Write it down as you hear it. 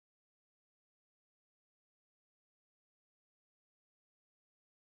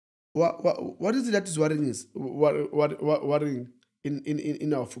what is it that is worrying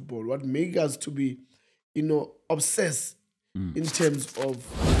in our football? What makes us to be, obsessed in terms of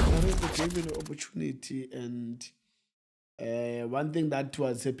they gave an opportunity. And one thing that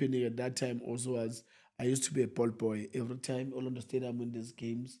was happening at that time also was I used to be a ball boy. Every time Orlando Stadium when there's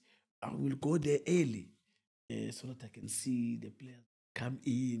games, I will go there early so that I can see the players come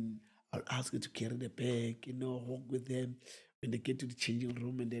in. I'll ask you to carry the bag, walk with them when they get to the changing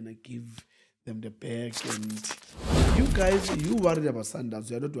room, and then I give them the bag. And you guys, you worried about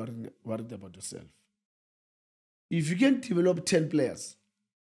Sundowns. You're not worried about yourself. If you can develop 10 players,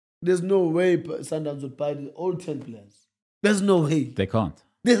 there's no way Sundowns would buy all 10 players. There's no way. They can't.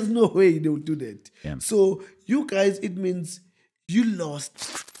 There's no way they would do that. Yeah. So you guys, it means you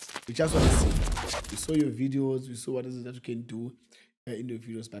lost. We just want to see. We saw your videos. We saw what is it that you can do in your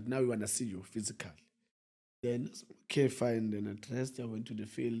videos. But now we want to see you physical. Then, okay, fine. Then I dressed. I went to the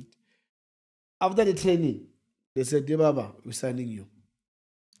field. After the training, they said, "Dear Baba, we're signing you."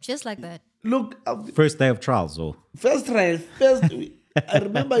 Just like that. Look. First day of trials, or? First trial. I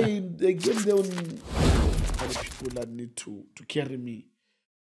remember they gave them other people that need to carry me.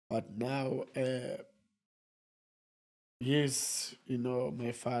 But now, yes,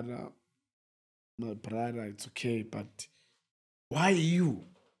 my father, my brother, it's okay. But why you?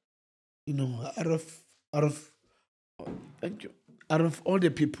 Out of thank you. Out of all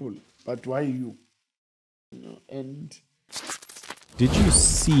the people, but why you? And did you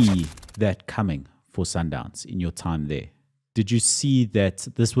see that coming for Sundowns in your time there? Did you see that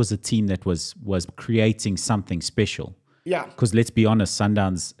this was a team that was creating something special? Yeah. Because let's be honest,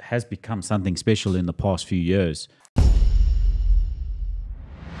 Sundowns has become something special in the past few years.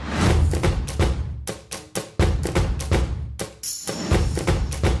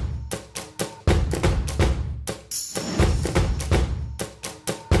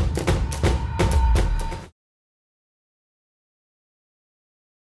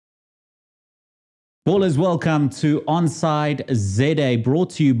 Ballers, welcome to Onside ZA,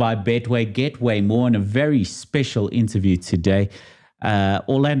 brought to you by Betway. Get way more in a very special interview today.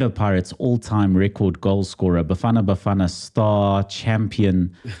 Orlando Pirates all-time record goal scorer, Bafana star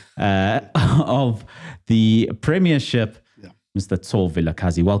champion of the Premiership, Mr. TSO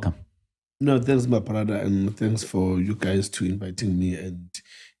VILAKAZI. Welcome. No, thanks, my brother, and thanks for you guys to inviting me. And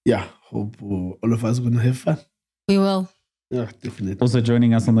hope all of us are going to have fun. We will. Yeah, definitely. Also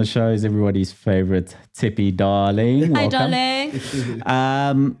joining us on the show is everybody's favorite Tippy darling. Hi, welcome.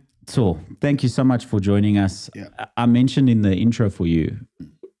 Darling. So thank you so much for joining us. Yeah. I mentioned in the intro for you,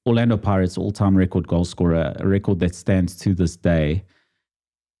 Orlando Pirates all-time record goal scorer, a record that stands to this day.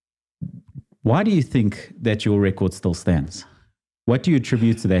 Why do you think that your record still stands? What do you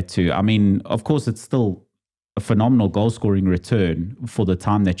attribute to that to? I mean, of course, it's still a phenomenal goal-scoring return for the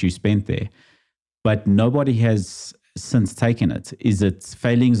time that you spent there, but nobody has since taken it. Is it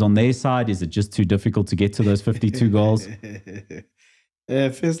failings on their side? Is it just too difficult to get to those 52 goals?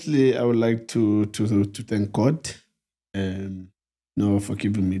 Firstly, I would like to thank God for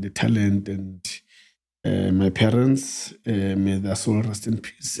giving me the talent, and my parents, may their soul rest in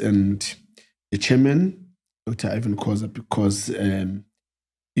peace, and the chairman, Dr. Ivan Koza, because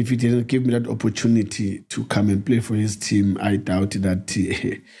if he didn't give me that opportunity to come and play for his team, I doubt that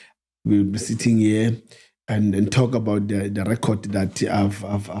we'll be sitting here and talk about the record that I've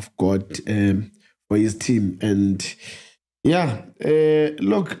got for his team. And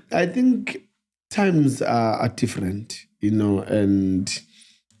look, I think times are different, and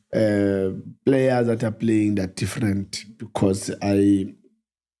players that are playing that different, because when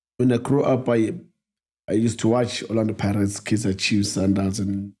I grew up, I used to watch Orlando Pirates, Kaizer Chiefs, Sundowns,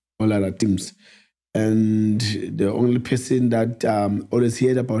 and all other teams. And the only person that always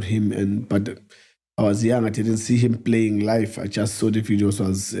heard about him, but I was young, I didn't see him playing live. I just saw the videos,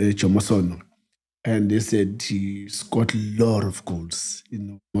 was Chomosono. And they said he scored a lot of goals,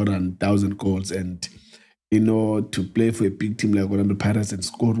 more than 1,000 goals. And, to play for a big team like Orlando Pirates and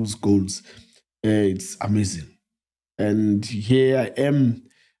score those goals, it's amazing. And here I am,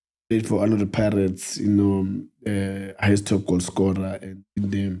 played for Orlando Pirates, highest top goal scorer, and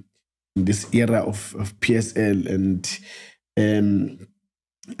in this era of PSL. And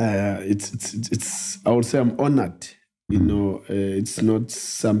it's I would say I'm honored. It's not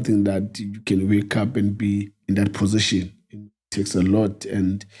something that you can wake up and be in that position. It takes a lot,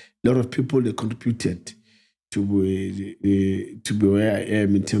 and a lot of people, they contributed to be where I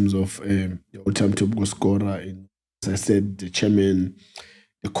am in terms of the all-time top goal scorer. And as I said, the chairman,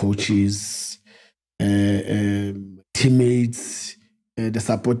 the coaches, teammates, the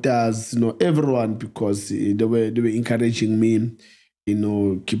supporters, everyone, because they were encouraging me.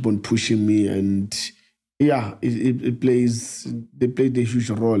 keep on pushing me, and yeah, it plays. They played a huge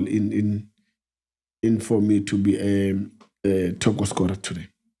role in for me to be a top goal scorer today.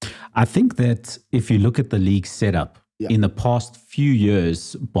 I think that if you look at the league setup in the past few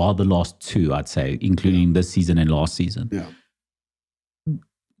years, bar the last two, I'd say, including this season and last season,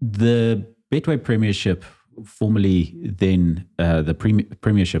 the Betway Premiership, formerly then the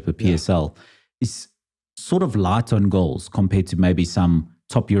Premiership, the PSL, is sort of light on goals compared to maybe some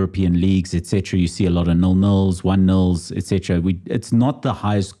top European leagues, etc. You see a lot of 0-0s, 1-0s, etc. It's not the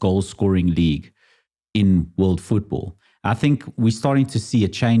highest goal scoring league in world football. I think we're starting to see a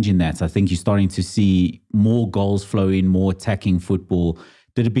change in that. I think you're starting to see more goals flow in, more attacking football.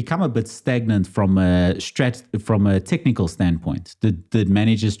 Did it become a bit stagnant from a technical standpoint? Did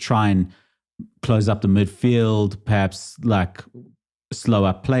managers try and close up the midfield, perhaps like slow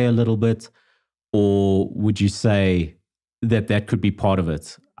up play a little bit? Or would you say that could be part of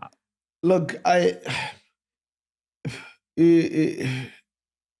it? Look,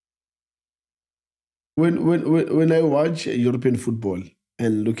 when I watch European football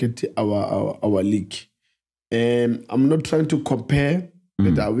and look at our league, I'm not trying to compare,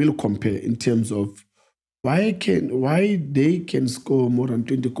 but I will compare in terms of why they can score more than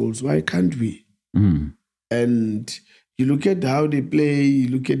 20 goals. Why can't we? And you look at how they play, you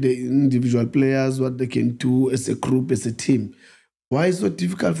look at the individual players, what they can do as a group, as a team. Why is it so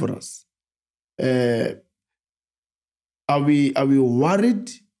difficult for us? Are we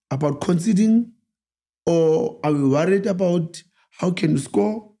worried about conceding, or are we worried about how can we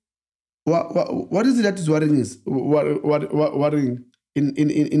score? What is it that is worrying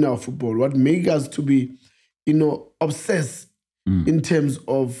in our football? What makes us to be, obsessed in terms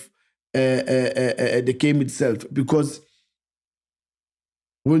of the game itself? Because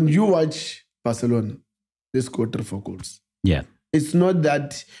when you watch Barcelona, they score 3-4 goals. Yeah, it's not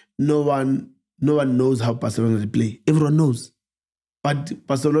that no one knows how Barcelona play. Everyone knows, but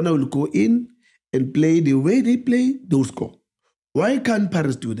Barcelona will go in and play the way they play. They'll score. Why can't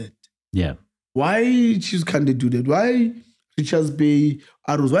Paris do that? Yeah. Why Chiefs can't they do that? Why Richards Bay,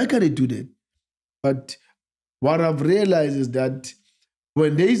 Arrows? Why can't they do that? But what I've realized is that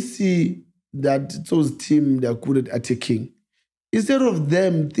when they see that those teams, they're good at attacking, instead of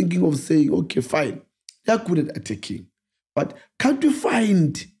them thinking of saying, okay, fine, they're good at attacking, but can't you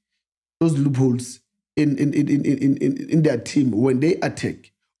find those loopholes in their team when they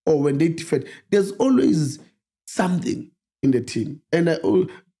attack or when they defend? There's always something in the team. And I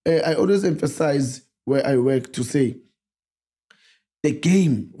always emphasize where I work to say, the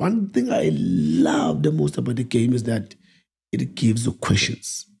game, one thing I love the most about the game is that it gives you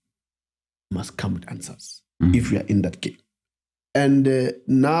questions. You must come with answers if you are in that game. And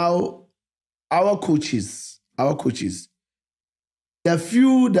now our coaches, there are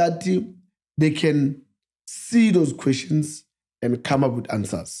few that they can see those questions and come up with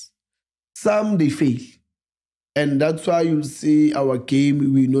answers. Some, they fail. And that's why you'll see our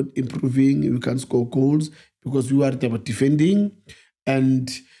game, we're not improving, we can't score goals because we are defending. And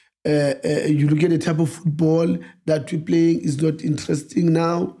you look at the type of football that we're playing is not interesting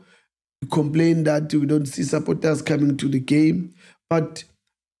now. We complain that we don't see supporters coming to the game. But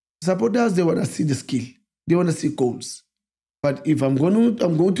supporters, they want to see the skill. They want to see goals. But if I'm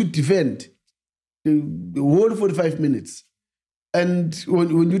going to defend the whole 45 minutes, and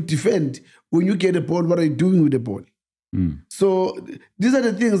when you defend, when you get a ball, what are you doing with the ball? So these are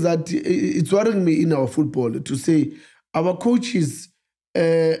the things that it's worrying me in our football, to say our coaches,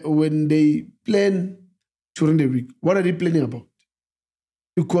 when they plan during the week, what are they planning about?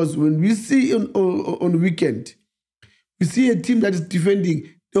 Because when we see on weekend, we see a team that is defending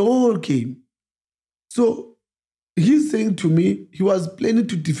the whole game. So he's saying to me, he was planning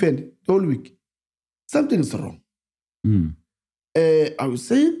to defend the whole week. Something is wrong. I was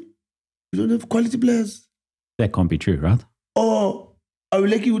saying, we don't have quality players. That can't be true, right? Or are we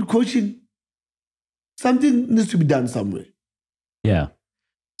lucky with coaching? Something needs to be done somewhere. Yeah.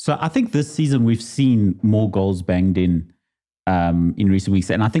 So I think this season we've seen more goals banged in recent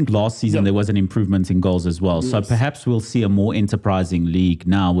weeks. And I think last season there was an improvement in goals as well. Yes. So perhaps we'll see a more enterprising league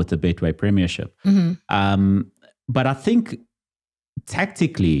now with the Betway Premiership. But I think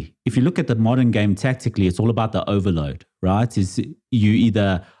tactically, if you look at the modern game tactically, it's all about the overload, right? Is you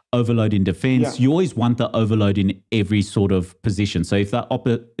either overload in defense, you always want the overload in every sort of position. So if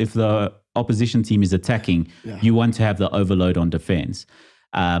the opposition team is attacking, you want to have the overload on defense.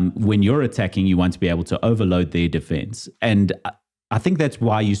 When you're attacking, you want to be able to overload their defense. And I think that's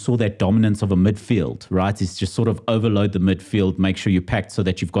why you saw that dominance of a midfield, right? It's just sort of overload the midfield, make sure you're packed so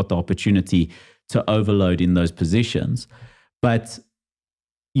that you've got the opportunity to overload in those positions. But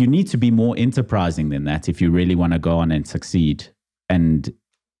you need to be more enterprising than that if you really want to go on and succeed and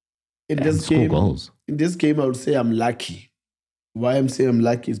score goals. In this game, I would say I'm lucky. Why I'm saying I'm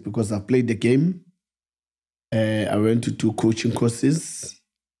lucky is because I played the game. I went to 2 coaching courses,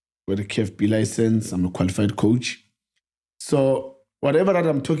 got a KFB license. I'm a qualified coach. So whatever that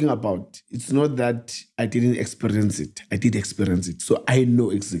I'm talking about, it's not that I didn't experience it. I did experience it. So I know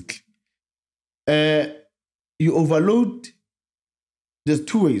exactly. You overload. There's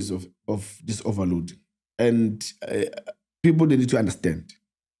 2 ways of this overloading. And people, they need to understand.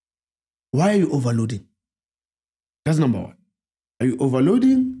 Why are you overloading? That's number 1. Are you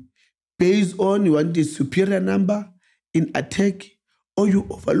overloading based on you want a superior number in attack, or you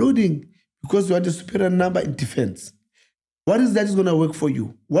overloading because you want a superior number in defense? What is that is going to work for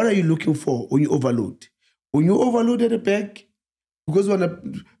you? What are you looking for when you overload? When you overload at the back because you want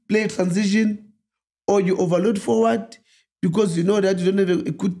to play a transition, or you overload forward because you know that you don't have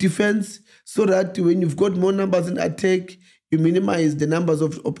a good defense, so that when you've got more numbers in attack, you minimize the numbers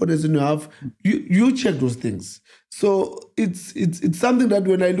of opponents you have. You check those things. So it's something that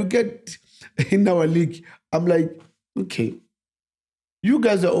when I look at in our league, I'm like, okay, you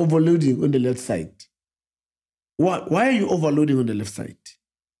guys are overloading on the left side. Why are you overloading on the left side?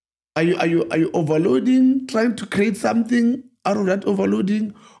 Are you overloading, trying to create something out of that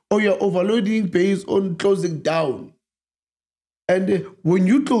overloading, or you're overloading based on closing down? And when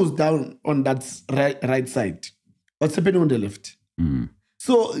you close down on that right side, what's happening on the left?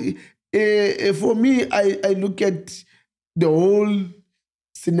 So for me, I look at the whole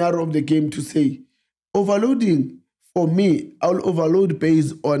scenario of the game to say, overloading, for me, I'll overload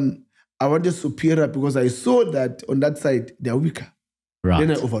based on I want a superior because I saw that on that side, they're weaker. Right.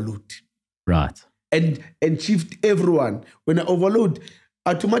 Then I overload. Right. And shift everyone. When I overload,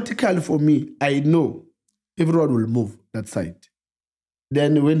 automatically for me, I know everyone will move that side.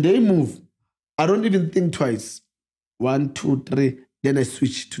 Then when they move, I don't even think twice. 1, 2, 3. Then I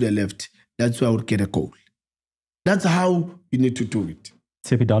switch to the left. That's where I would get a goal. That's how you need to do it.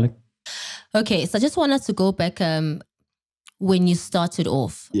 Tippy, darling. Okay, so I just want us to go back when you started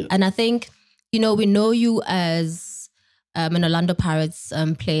off. Yeah. And I think, we know you as an Orlando Pirates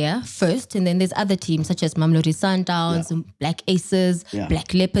player first, and then there's other teams such as Mamelodi Sundowns, Black Aces,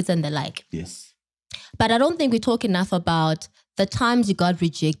 Black Leopards, and the like. Yes. But I don't think we talk enough about the times you got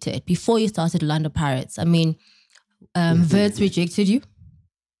rejected before you started Orlando Pirates. I mean, Verts rejected you.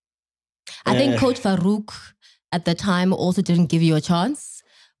 I think Coach Farouk at the time also didn't give you a chance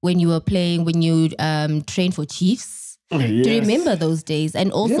when you trained for Chiefs. Yes. Do you remember those days?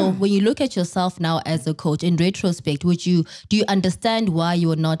 And also, when you look at yourself now as a coach, in retrospect, do you understand why you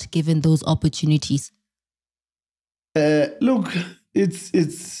were not given those opportunities? Look,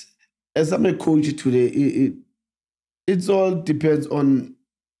 it's as I'm a coach today, it all depends on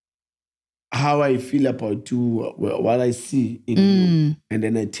how I feel about you, what I see in you, and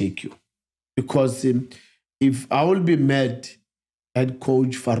then I take you. Because if I will be mad at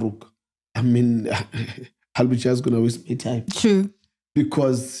Coach Farouk, I mean, I'll be just going to waste my time. True.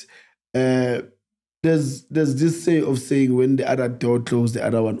 Because there's this saying when the other door closes, the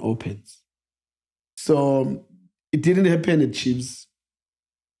other one opens. So it didn't happen at Chiefs.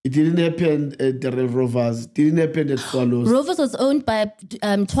 It didn't happen at the Red Rovers. It didn't happen at Swallows. Rovers was owned by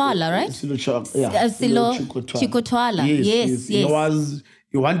Twala, right? Silo Chico Twala. Yes. He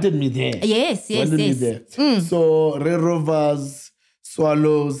wanted me there. Yes. Me there. So Red Rovers,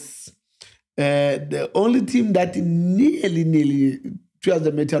 Swallows, the only team that nearly, it was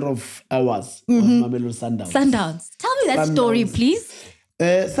a matter of hours, was Mamelodi Sundowns. Sundowns. Tell me that story, please.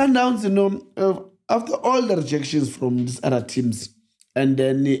 Sundowns, after all the rejections from these other teams, and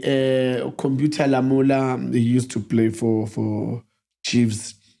then Computer Lamola, he used to play for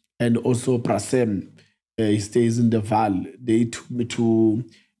Chiefs, and also Prasem, he stays in the Val. They took me to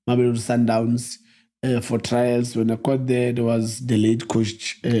Mamelodi Sundowns for trials. When I got there was the late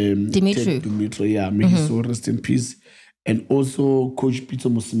coach Dimitri. May his soul rest in peace. And also Coach Peter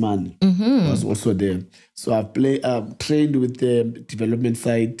Musimani was also there. So I've trained with the development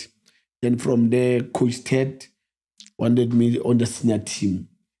side. Then from there, Coach Ted wanted me on the senior team.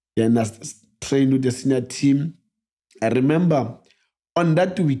 Then I trained with the senior team. I remember on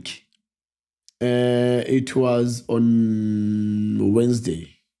that week, it was on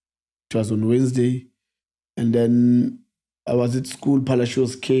Wednesday. And then I was at school.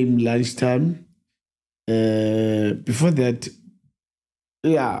 Palacios came lunchtime. Before that,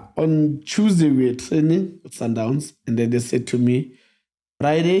 on Tuesday we were training at Sundowns. And then they said to me,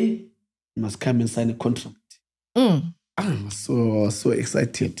 Friday, you must come and sign a contract. I was so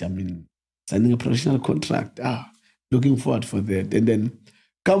excited. I mean, signing a professional contract. Looking forward for that. And then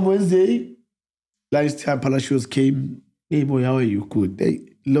Come Wednesday, lunchtime, Palacios came. Hey boy, how are you? Good. Hey,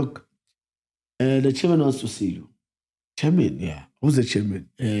 look, the chairman wants to see you. Chairman, yeah. Who's the chairman?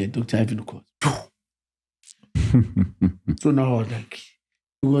 Dr. Ivan Court. So now, like,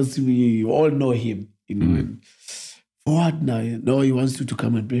 because we all know him, you know. And for what now? No, he wants you to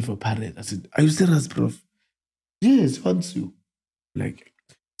come and play for Parade. I said, are you serious, prof? Yes, he wants you. Like,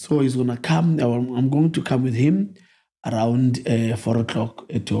 so he's gonna come. I'm going to come with him around 4 o'clock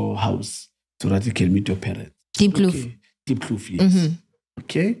at your house so that he can meet your parents. Deep Kloof. Okay. Deep Kloof, yes.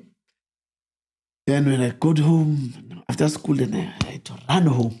 Okay. Then when I got home after school, then I had to run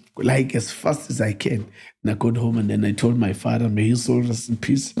home like as fast as I can. And I got home and then I told my father, may his soul rest in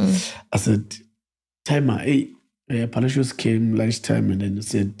peace. I said, Timer, hey, Palacios came lunchtime and then he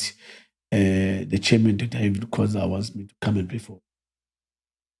said, the chairman, Dr. Ivan Koza, wants me to come and play for.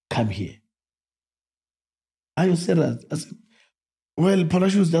 Come here. Are you serious? I said, well,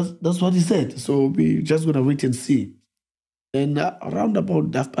 Palacios, that's what he said. So we just going to wait and see. Then around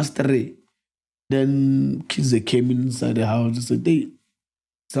about 3:30, then kids, they came inside the house and said, hey,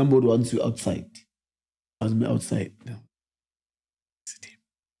 somebody wants you outside. I was outside.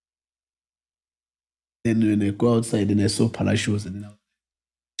 Then when I go outside, then I saw Palacios and then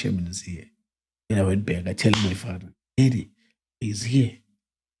chairman is here. Then I went back. I tell my father, Daddy, he's here.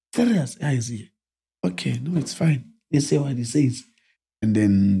 Serious? Yeah, he's here. Okay, no, it's fine. He say what he says. And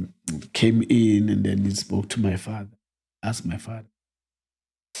then came in and then he spoke to my father. Asked my father.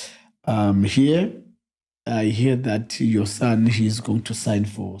 Here, I hear that your son, he's going to sign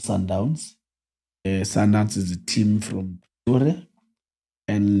for Sundowns. Sundowns is a team from Pretoria.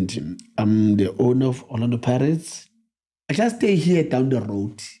 And I'm the owner of Orlando Pirates. I just stay here down the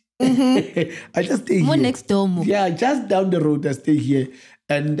road. I just stay More here. next door. Yeah, just down the road, I stay here.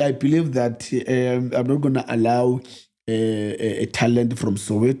 And I believe that I'm not going to allow a talent from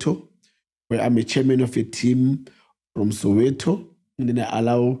Soweto, where I'm a chairman of a team from Soweto. And then I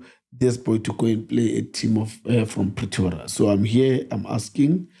allow this boy to go and play a team of from Pretoria. So I'm here, I'm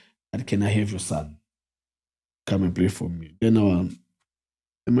asking, that can I have your son? Come and play for me. Then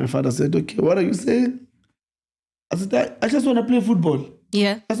and my father said, okay, what are you saying? I said, I just want to play football.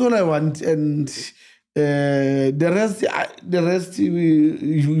 Yeah. That's all I want. And the rest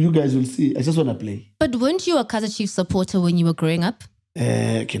you guys will see. I just want to play. But weren't you a Kaizer Chiefs supporter when you were growing up?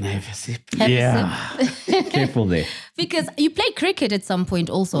 Can I have a sip? Yeah. Careful there. Because you played cricket at some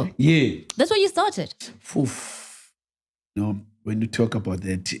point also. Yeah. That's where you started. Oof. No, when you talk about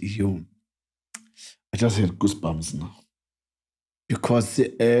that, I just had goosebumps now. Because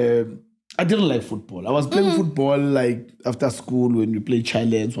I didn't like football. I was playing football like after school when we play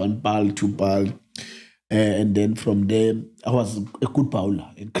challenge, 1 ball, 2 ball. And then from there, I was a good bowler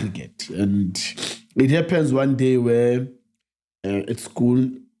in cricket. And it happens one day where at school,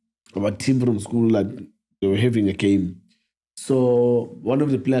 our team from school, like, they were having a game. So one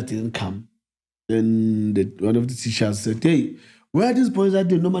of the players didn't come. Then one of the teachers said, hey, where are these boys that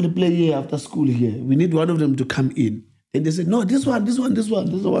they normally play here after school here? We need one of them to come in. And they said, no, this one. I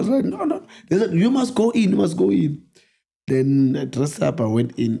was like, no. They said, you must go in. Then I dressed up, I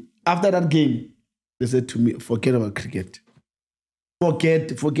went in. After that game, they said to me, forget about cricket.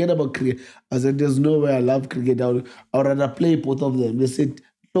 Forget about cricket. I said, there's no way I love cricket. I'd rather play both of them. They said,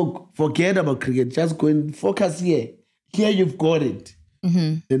 look, forget about cricket. Just go and focus here. Here you've got it.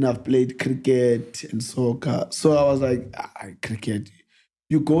 Then I've played cricket and soccer. So I was like, cricket.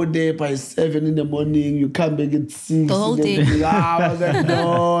 You go there by 7 in the morning, you come back at 6. The whole day. I was like,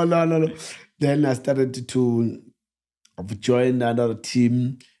 no. Then I started to join another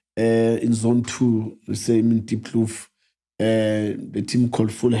team in Zone 2, the same in Deep Kloof. The team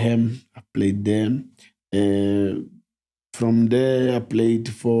called Fulham. I played them. From there, I played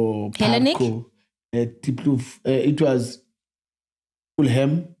for Parco. Deep Kloof. It was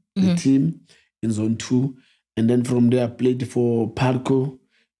Fulham, the team in Zone 2. And then from there, I played for Parco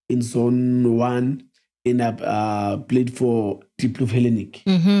in Zone 1. And I played for Deep Kloof Hellenic.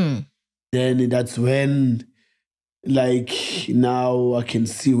 Then that's when, like, now I can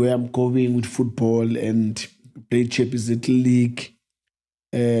see where I'm going with football and play Champions League.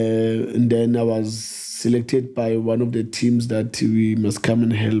 And then I was selected by one of the teams that we must come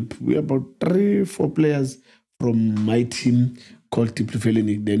and help. We're about 3-4 players from my team called Deep Kloof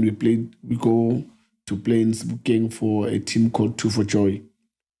Hellenic. Then we go to play in Sebokeng for a team called 2 for Joy.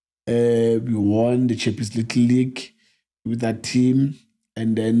 We won the Champions League with that team.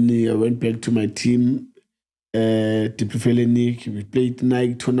 And then I went back to my team, Deep Kloof Hellenic. We played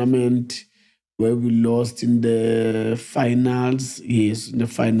Nike tournament where we lost in the finals. Yes, in the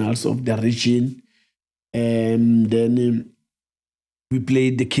finals of the region. And then we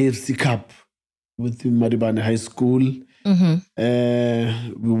played the KFC Cup with Maribana High School. We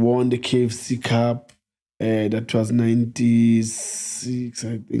won the KFC Cup. That was 96,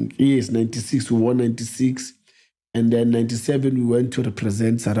 I think. Yes, 96. We won 96. And then 97, we went to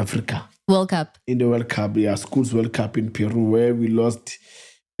represent South Africa. World Cup. In the World Cup, Schools World Cup in Peru, where we lost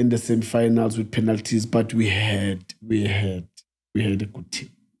in the semi-finals with penalties, but we had a good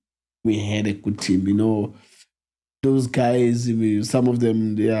team. We had a good team, Those guys, some of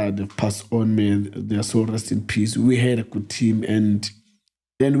them, they've passed on, man. They are so rest in peace. We had a good team. And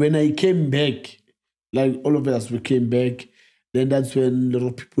then when I came back, like all of us, we came back, then that's when a lot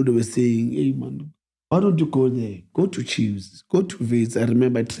of people were saying, hey, man, why don't you go there? Go to Chiefs. Go to Vates. I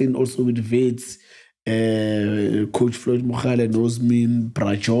remember I trained also with Vates. Coach Floyd Mokhale knows me.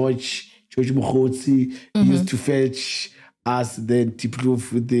 Bra George Mokhotsi used to fetch us then to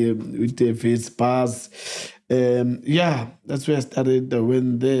prove with the Vates bus. That's where I started.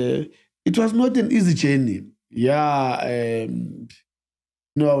 It was not an easy journey. I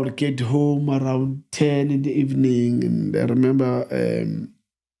would get home around 10 in the evening, and I remember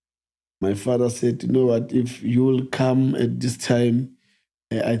my father said, you know what, if you will come at this time,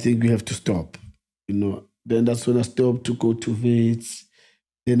 I think we have to stop. Then that's when I stopped to go to Vates.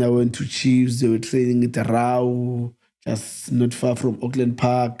 Then I went to Chiefs. They were training at Rau, just not far from Auckland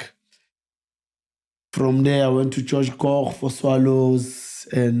Park. From there, I went to George Koch for Swallows,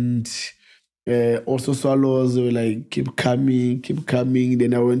 and also Swallows were like, keep coming.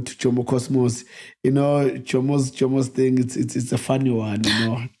 Then I went to Chomo Cosmos. Chomo's thing, it's a funny one,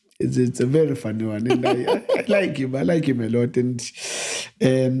 It's a very funny one, and I like him. I like him a lot, and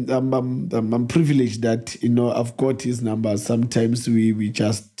I'm privileged that I've got his number. Sometimes we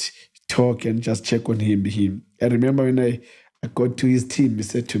just talk and just check on him. I remember when I got to his team, he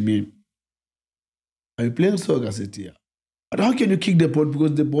said to me, "Are you playing soccer?" I said, "Yeah." But how can you kick the ball,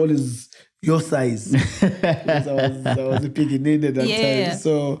 because the ball is your size? Because I was a beginner at that time.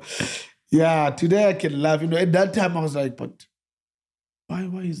 So today I can laugh. At that time I was like, but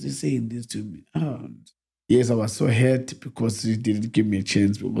why is he saying this to me? Yes, I was so hurt because he didn't give me a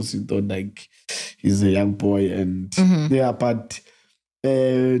chance, because he thought like he's a young boy. And but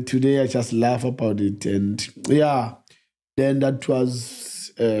today I just laugh about it. And then that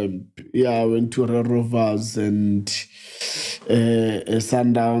was, I went to Rovers and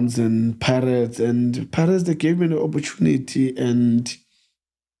Sundowns and Pirates. And Pirates, they gave me an opportunity. And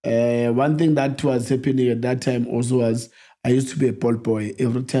one thing that was happening at that time also was, I used to be a ball boy.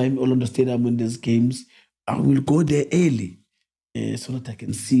 Every time Orlando Stadium when there's games, I will go there early so that I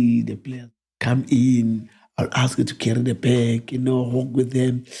can see the players come in. I'll ask her to carry the bag, walk with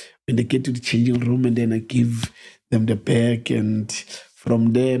them when they get to the changing room, and then I give them the bag. And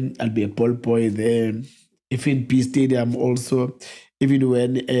from there, I'll be a ball boy there. FNB Stadium also, even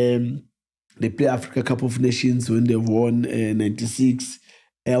when they play Africa Cup of Nations, when they won 96,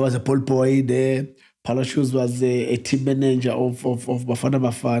 I was a ball boy there. Palashus was a team manager of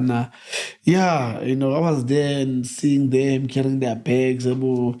Bafana. I was there and seeing them carrying their bags,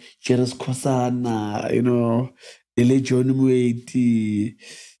 Cheres Kosana, the late John Mueti,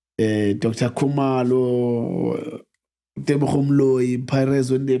 Dr. Kumalo, Tebohomloi, Pirates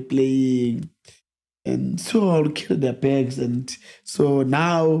when they're playing. And so I'll carry their bags. And so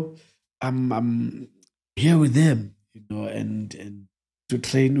now I'm here with them, and to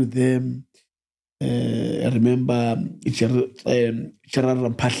train with them. I remember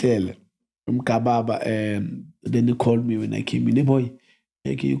Charara Patel from Kababa, then he called me when I came in. Hey boy,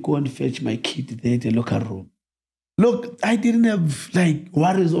 can you go and fetch my kid there in the locker room? Look, I didn't have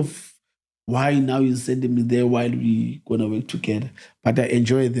worries of why now you're sending me there while we gonna work together. But I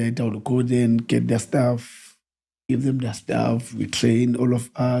enjoy that. I would go there and get their stuff, give them their stuff. We train, all of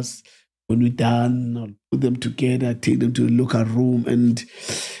us. When we're done, I'll put them together, take them to the locker room. And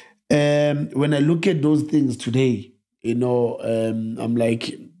when I look at those things today, I'm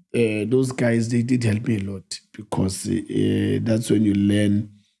like, those guys, they did help me a lot, because that's when you learn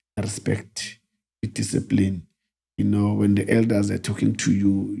respect, discipline. When the elders are talking to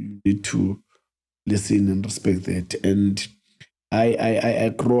you, you need to listen and respect that. And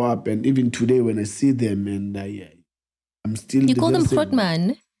I grow up, and even today when I see them, and I'm still... You call them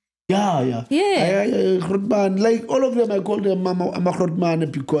Grootman? Yeah. Grootman. Like all of them, I call them Mama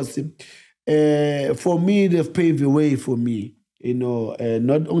Grootman, because for me, they've paved the way for me.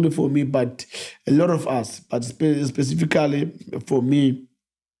 Not only for me, but a lot of us. But specifically for me,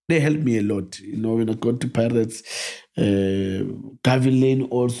 they helped me a lot. When I got to Pirates, Gavin Lane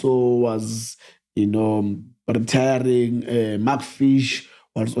also was, retiring. MacG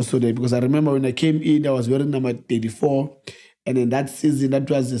was also there, because I remember when I came in, I was wearing number 34. And in that season, that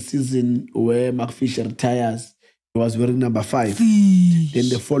was the season where Mark Fisher retires. He was wearing number 5. Then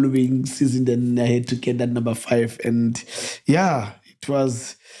the following season, then I had to get that number 5. And yeah, it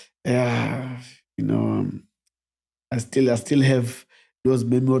was, you know, I still have those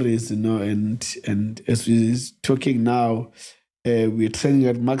memories, you know, and as we're talking now, we're training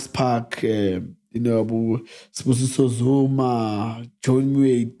at Max Park, you know, Sibusiso Zuma, John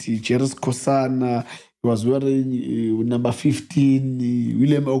Wade, Jeris Kosana, he was wearing number 15,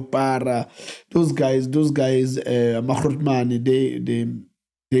 William Okpara. Those guys, Mahrotmani,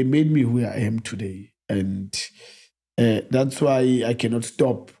 they made me who I am today. And that's why I cannot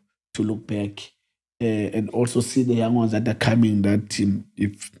stop to look back and also see the young ones that are coming, that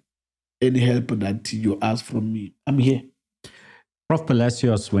if any help that you ask from me, I'm here. Prof.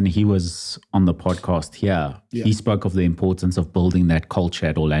 Palacios, when he was on the podcast here, he spoke of the importance of building that culture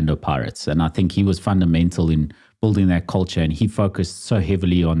at Orlando Pirates. And I think he was fundamental in building that culture, and he focused so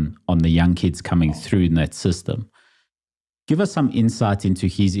heavily on the young kids coming through in that system. Give us some insight into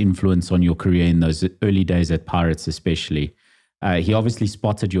his influence on your career in those early days at Pirates especially. He obviously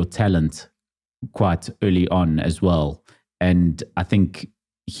spotted your talent quite early on as well. And I think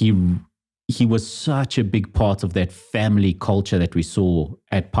he was such a big part of that family culture that we saw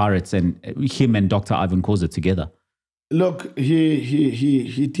at Pirates, and him and Dr. Ivan Khoza together. Look,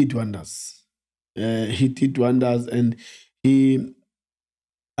 he did wonders. He did wonders, and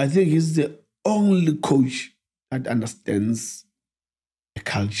I think he's the only coach that understands the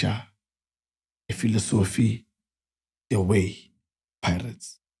culture, the philosophy, the way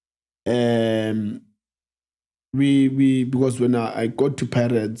Pirates. Because when I got to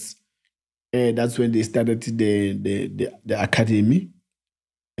Pirates, that's when they started the academy.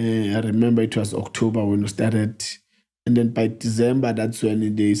 I remember it was October when we started. And then by December, that's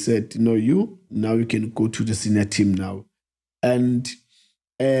when they said, now you can go to the senior team now. And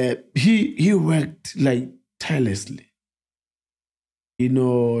he worked like tirelessly. You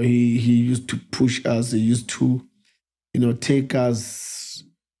know, he used to push us. He used to, take us,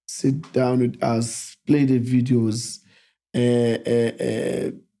 sit down with us, play the videos,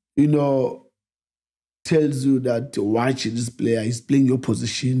 tells you that watch this player, he's playing your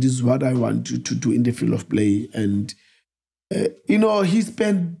position. This is what I want you to do in the field of play. And,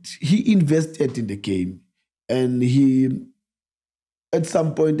 he invested in the game. And at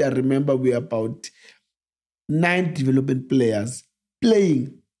some point, I remember we were about 9 development players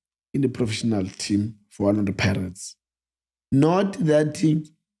playing in the professional team for one of the Pirates. Not that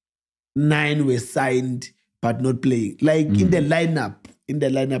 9 were signed but not playing. Like in the lineup,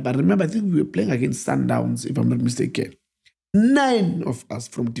 I remember, I think we were playing against Sundowns, if I'm not mistaken. 9 of us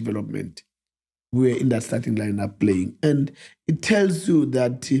from development were in that starting lineup playing. And it tells you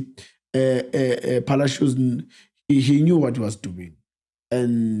that Palacios, he knew what he was doing.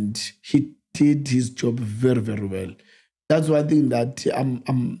 And he did his job very, very well. That's one thing that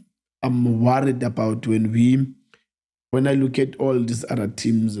I'm worried about when I look at all these other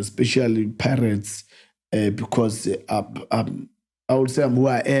teams, especially Pirates, because I would say I'm who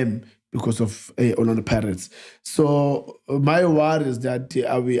I am because of Orlando Pirates. So my worry is that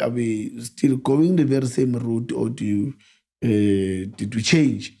are we still going the very same route, or did we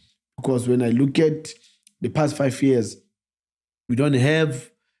change? Because when I look at the past 5 years, we don't have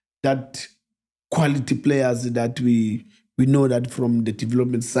that quality players that we know that from the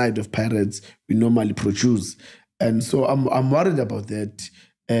development side of Pirates we normally produce. And so I'm worried about that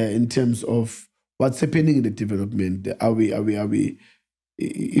in terms of what's happening in the development. Are we?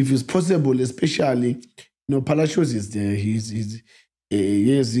 If it's possible, especially, Palacios is there. He's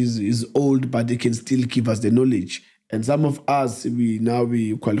old, but they can still give us the knowledge. And some of us, we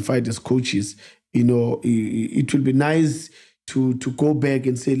qualified as coaches. It will be nice to go back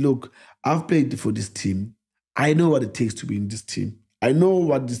and say, look, I've played for this team. I know what it takes to be in this team. I know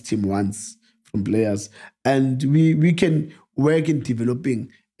what this team wants from players, and we can work in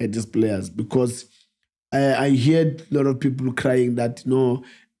developing these players, because I heard a lot of people crying that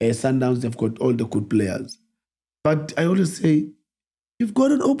Sundowns, they've got all the good players. But I always say, you've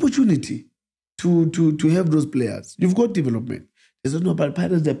got an opportunity to have those players. You've got development. There's no, but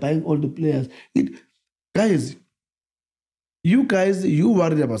Pirates, they're buying all the players. Guys, you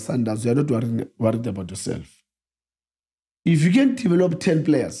worried about Sundowns. You're not worried about yourself. If you can develop 10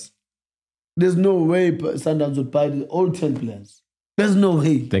 players, there's no way Sundowns would buy all 10 players. There's no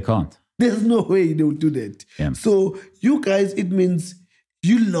way. They can't. There's no way they will do that. Yeah. So you guys, it means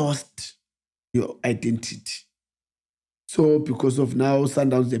you lost your identity. So because of now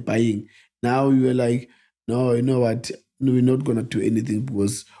Sundowns, they're buying. Now you are like, no, you know what? No, we're not going to do anything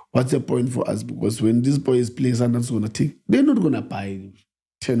because what's the point for us? Because when this boy is playing, Sundowns going to take, they're not going to buy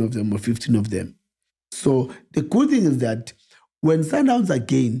 10 of them or 15 of them. So the cool thing is that when Sundowns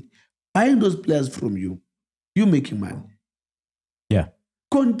again buying those players from you, you're making money. Yeah.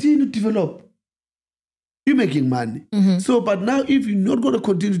 Continue to develop. You're making money. So, but now if you're not going to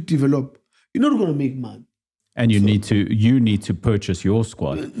continue to develop, you're not going to make money. And you need to purchase your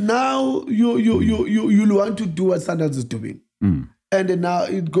squad. Now you want to do what Sundowns is doing. And then now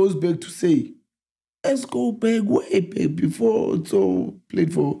it goes back to say, let's go back way back before so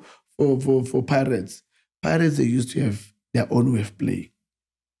played for Pirates. Pirates, they used to have their own way of playing,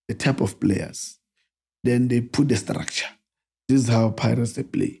 the type of players. Then they put the structure. This is how Pirates they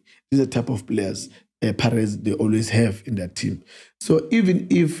play. These are the type of players Pirates they always have in their team. So even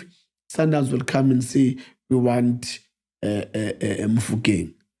if Sundowns will come and say, we want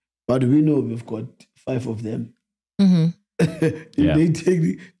Mufukeng, but we know we've got 5 of them. If they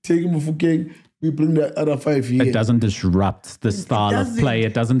take Mufukeng, we bring the other 5 here. It doesn't disrupt the style of play.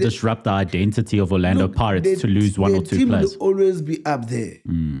 It doesn't disrupt the identity of Orlando Pirates to lose 1 or 2 team players. Will always be up there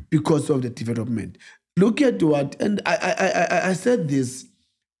because of the development. Look at what, and I said this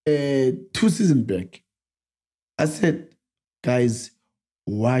 2 seasons back. I said, guys,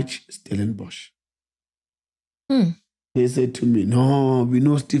 watch Stellenbosch. They said to me, no, we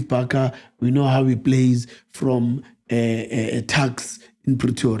know Steve Parker, we know how he plays from Tuks in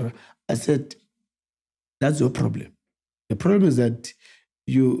Pretoria. I said, that's your problem. The problem is that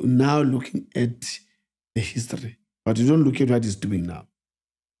you're now looking at the history, but you don't look at what he's doing now.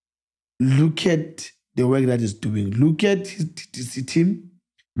 Look at the work that he's doing. Look at his TTC team.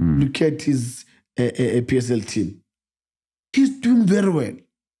 Look at his PSL team. He's doing very well.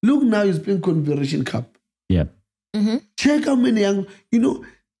 Look now, he's playing Confederation Cup. Yeah. Check how many young,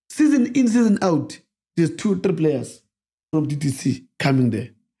 season in, season out, there's 2 or 3 players from TTC coming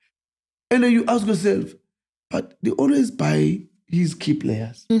there. And then you ask yourself, but they always buy his key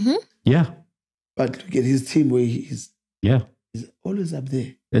players. Yeah. But look at his team where he is. Yeah. He's always up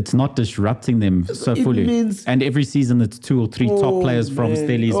there. It's not disrupting them so fully. And every season, it's 2 or 3 top players from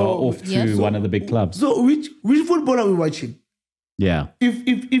Stellies are off to one of the big clubs. So which football are we watching? Yeah.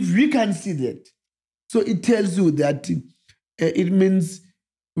 If we can see that, so it tells you that it means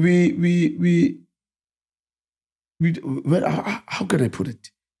how can I put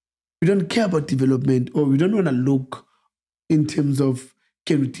it? We don't care about development, or we don't want to look in terms of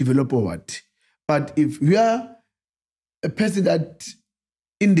can we develop or what. But if we are a person that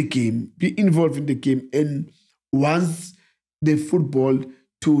in the game, be involved in the game, and wants the football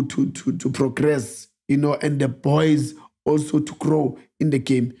to progress, and the boys also to grow in the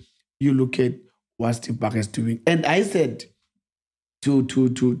game, you look at what Steve Parker is doing. And I said to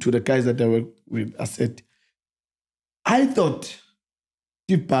the guys that I work with, I said, I thought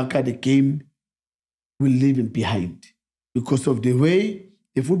Steve Parker, the game will leave him behind because of the way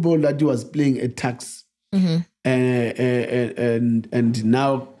the football that he was playing at Tuks and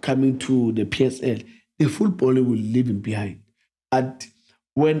now coming to the PSL, the football will leave him behind. But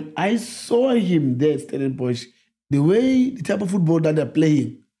when I saw him there at Stellenbosch, the type of football that they're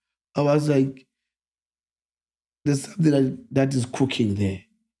playing, I was like, there's something that is cooking there.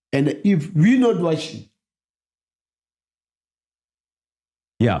 And if we're not watching.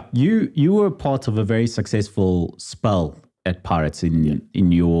 Yeah, you were part of a very successful spell at Pirates in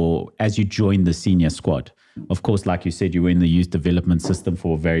your as you joined the senior squad. Of course, like you said, you were in the youth development system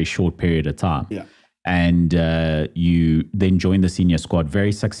for a very short period of time. Yeah. And you then joined the senior squad.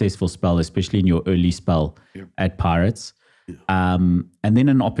 Very successful spell, especially in your early spell at Pirates. Yeah. And then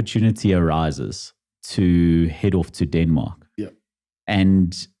an opportunity arises to head off to Denmark. Yeah.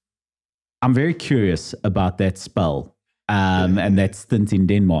 And I'm very curious about that spell and that stint in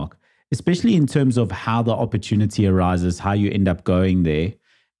Denmark, especially in terms of how the opportunity arises, how you end up going there,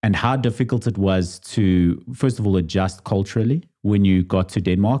 and how difficult it was to, first of all, adjust culturally when you got to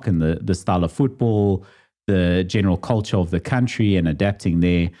Denmark and the style of football, the general culture of the country and adapting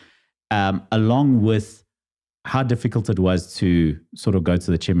there, along with how difficult it was to sort of go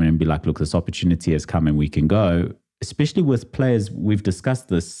to the chairman and be like, look, this opportunity has come and we can go, especially with players. We've discussed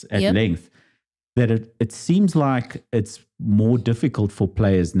this at length, that it seems like it's more difficult for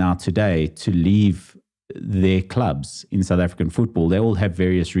players now today to leave their clubs in South African football. They all have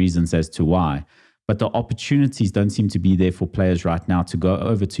various reasons as to why, but the opportunities don't seem to be there for players right now to go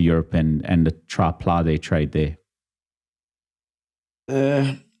over to Europe and try apply their trade there.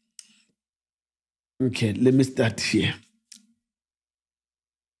 Okay, let me start here.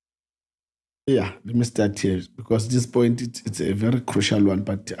 Yeah, let me start here because this point, it's a very crucial one,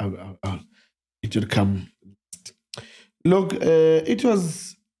 but it will come. Look, it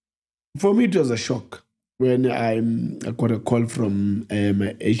was For me, it was a shock when I got a call from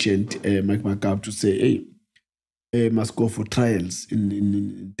my agent, MacG, to say, hey, must go for trials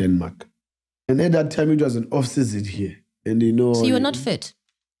in Denmark. And at that time, it was an off-season here. And, So you were not fit?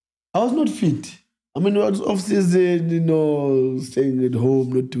 I was not fit. I mean, it was off-season, staying at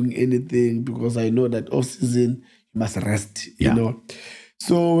home, not doing anything, because I know that off-season, you must rest, you know.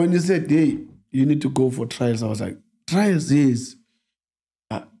 So when you said, hey, you need to go for trials, I was like, trials, yes.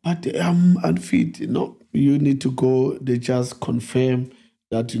 But I'm unfit, you need to go. They just confirm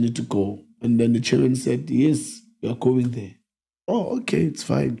that you need to go. And then the chairman said, yes, you are going there. Oh, okay, it's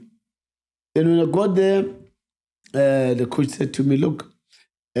fine. Then when I got there, the coach said to me, look,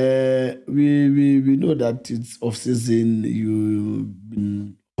 we know that it's off-season, you've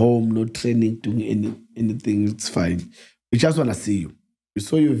been home, not training, doing anything, it's fine. We just want to see you. We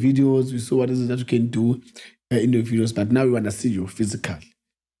saw your videos, we saw what is it that you can do in your videos, but now we want to see you physical.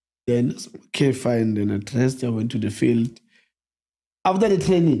 Then, okay, fine. Then I dressed, I went to the field. After the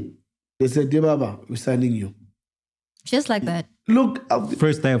training, they said, dear Baba, we're signing you. Just like that. Look.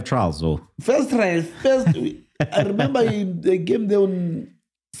 First day of trials, or? First trial. I remember they came there on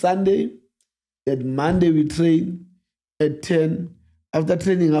Sunday. At Monday, we trained at 10. After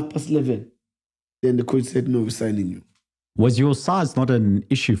training, 11:30. Then the coach said, no, we're signing you. Was your size not an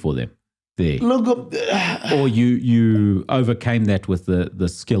issue for them there? Look, or you overcame that with the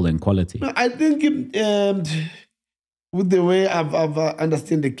skill and quality? I think with the way I've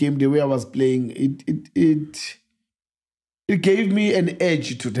understand the game, the way I was playing, it gave me an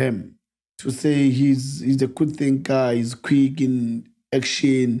edge to them to say he's a good thinker, he's quick in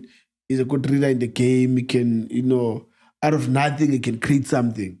action, he's a good reader in the game. He can, out of nothing, he can create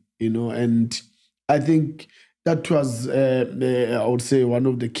something, and I think that was, I would say, one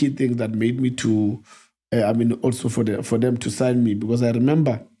of the key things that made me to, also for them to sign me, because I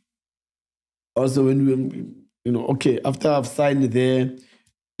remember also when we, after I've signed there,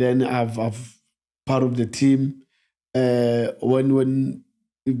 then I've part of the team. When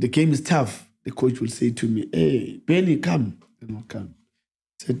if the game is tough, the coach will say to me, "Hey, Benny, come," and I'll come.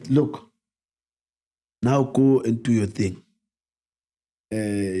 I said, "Look, now go and do your thing."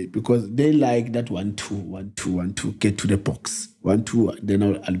 Because they like that 1-2, 1-2, 1-2, get to the box. 1-2, then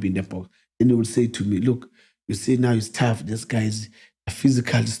I'll be in the box. Then they will say to me, look, you see now it's tough. This guy is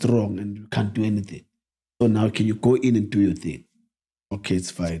physically strong and you can't do anything. So now can you go in and do your thing? Okay,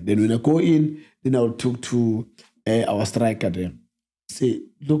 it's fine. Then when I go in, then I'll talk to our striker there. Say,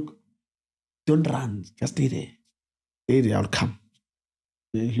 look, don't run. Just stay there. Stay there, I'll come.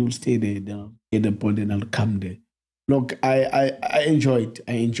 Then he will stay there. Then I'll get the ball, then I'll come there. Look, I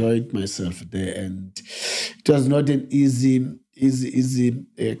enjoyed myself there, and it was not an easy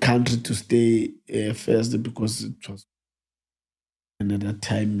country to stay first, because it was another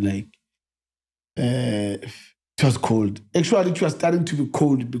time it was cold. Actually, it was starting to be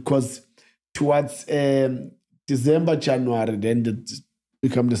cold because towards December, January, then it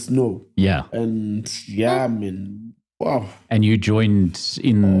became the snow. Yeah, and I mean, wow. And you joined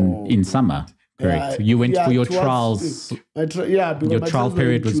in summer. Correct. You went for your trials. Your trial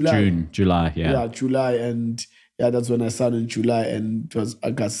period was July. Yeah, July, and that's when I signed in July, and it was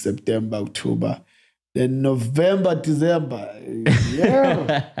August, September, October, then November, December.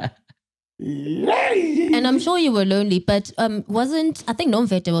 Yeah. And I'm sure you were lonely, but I think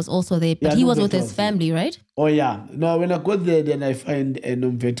Nomvete was also there, but he was with his family, right? Oh yeah. No, when I got there, then I find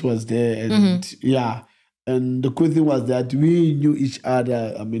Nomvete was there, and And the cool thing was that we knew each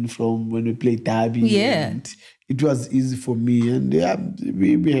other, from when we played derby. Yeah. And it was easy for me. And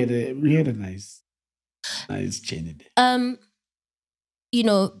we had a nice journey there.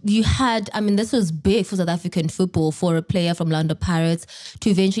 You had, this was big for South African football for a player from Orlando Pirates to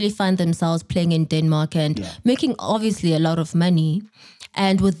eventually find themselves playing in Denmark and making obviously a lot of money.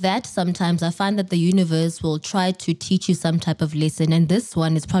 And with that, sometimes I find that the universe will try to teach you some type of lesson. And this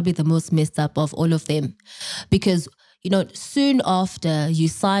one is probably the most messed up of all of them. Because, soon after you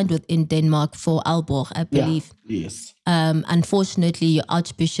signed in Denmark for Aalborg, I believe. Yeah. Yes. Unfortunately, your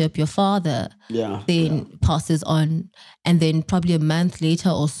Archbishop, your father, passes on. And then probably a month later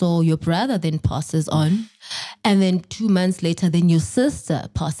or so, your brother then passes on. And then 2 months later, then your sister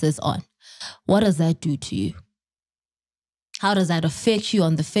passes on. What does that do to you? How does that affect you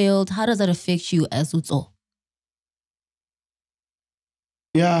on the field? How does that affect you as Utso?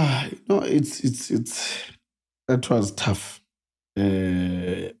 Yeah, it's that was tough.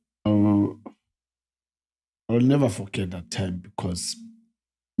 I'll never forget that time because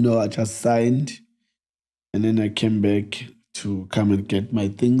I just signed and then I came back to come and get my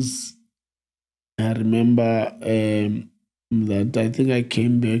things. I remember that I think I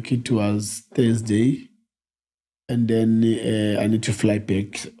came back, it was Thursday. And then I need to fly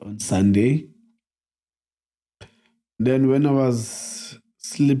back on Sunday. Then when I was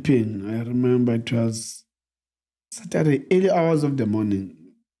sleeping, I remember it was Saturday, early hours of the morning.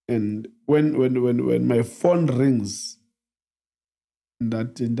 And when my phone rings in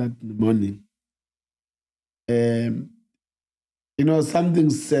that morning, something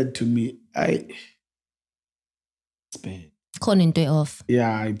said to me, it's bad. Calling day off.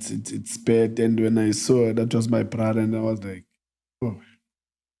 Yeah, it's bad. And when I saw that was my brother, and I was like, oh.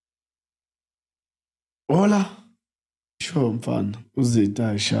 Hola. Sure, mfana.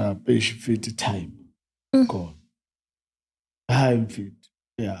 Uzita sharp, fit time. Call. I'm fit.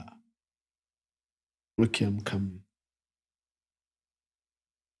 Yeah. Okay, I'm coming.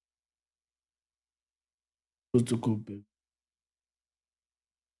 Supposed to go back.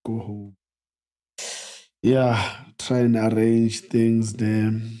 Go home. Yeah, try and arrange things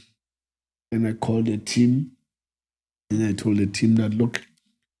there. And I called the team. And I told the team that, look,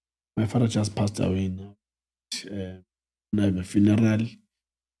 my father just passed away now. I have a funeral.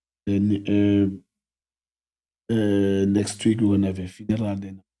 Then next week we're going to have a funeral.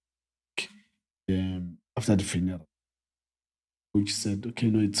 Then after the funeral, which said,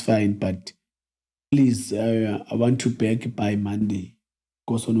 okay, no, it's fine, but please, I want to back by Monday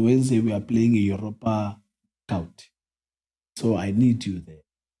because on Wednesday we are playing a Europa out. So I need you there.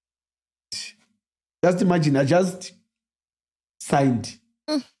 Just imagine, I just signed.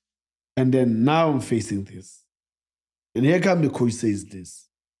 And then now I'm facing this. And here come the coach says this.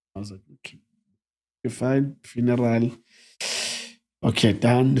 I was like, okay, fine, funeral. Okay,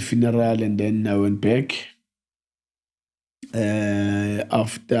 done the funeral. And then I went back.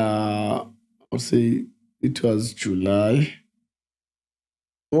 After, I'll say it was July.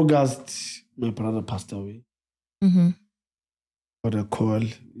 August, my brother passed away. Got a call.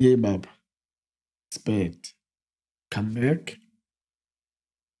 Yeah, Baba. It's bad. Come back.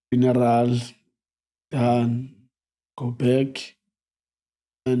 Funeral. Done. Go back.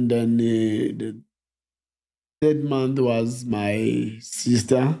 And then the third month was my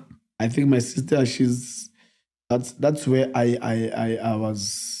sister. I think my sister, that's where I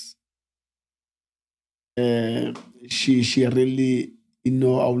was. She really,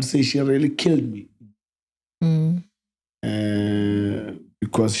 I would say she really killed me.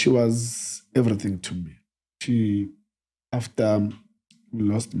 Because she was everything to me. After we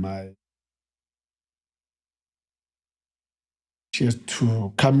lost she has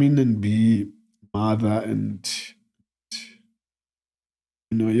to come in and be mother, and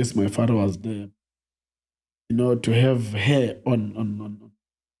yes, my father was there. To have her on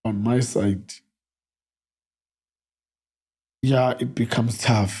my side, yeah, it becomes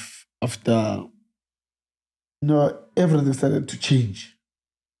tough after everything started to change.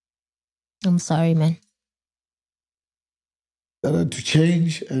 I'm sorry, man. Started to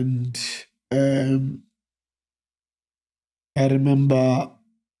change, and I remember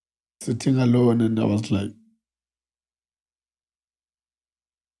sitting alone, and I was like,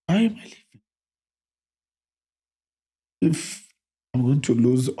 why am I living? If I'm going to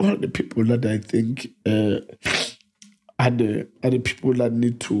lose all the people that I think are the people that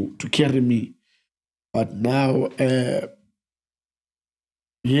need to carry me. But now,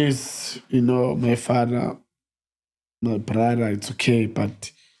 yes, my father, my brother, it's okay,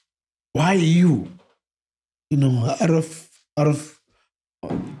 but why you?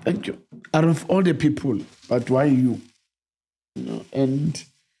 Thank you. Out of all the people, but why you? And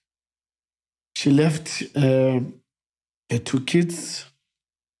she left her 2 kids.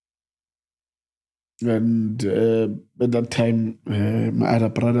 And at that time, my other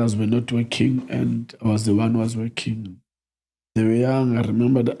brothers were not working, and I was the one who was working. They were young. I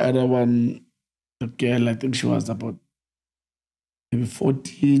remember the other one, the girl, I think she was about maybe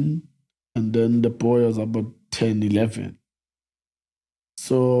 14, and then the boy was about 10, 11.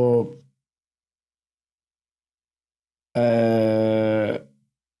 So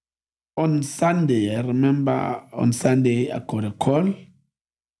on Sunday, I remember on Sunday, I got a call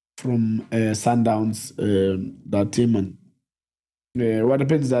from Sundowns, that team. And what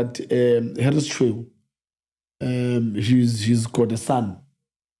happens is that Harris Chwew, he's got a son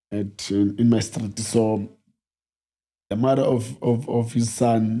in my street. So the mother of his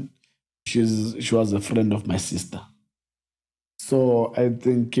son, she was a friend of my sister. So I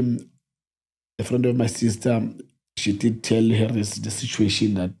think a friend of my sister, she did tell Harris the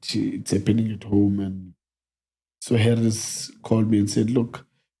situation that it's happening at home. And so Harris called me and said, look,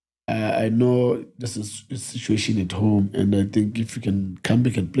 I know this is a situation at home, and I think if you can come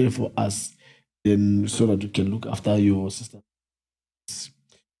back and play for us, then so that you can look after your sister.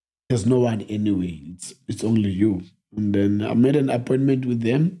 There's no one anyway. It's only you. And then I made an appointment with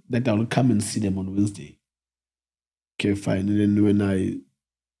them that I will come and see them on Wednesday. Okay, fine. And then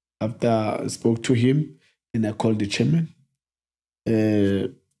after I spoke to him, then I called the chairman.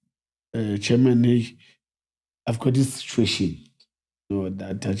 Chairman, I've got this situation,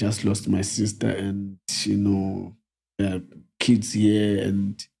 that I just lost my sister and, kids here,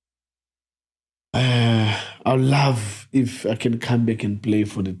 and I'd love if I can come back and play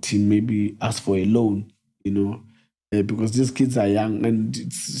for the team, maybe ask for a loan, because these kids are young and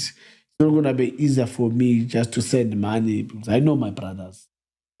it's not going to be easier for me just to send money because I know my brothers,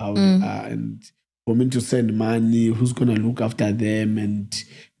 how they are, and for me to send money, who's going to look after them and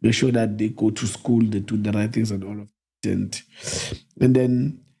make sure that they go to school, they do the right things and all of that. And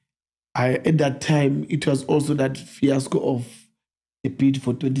then at that time, it was also that fiasco of the bid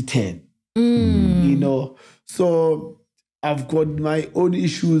for 2010. So I've got my own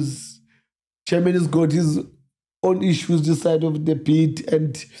issues. Chairman has got his own issues this side of the pit,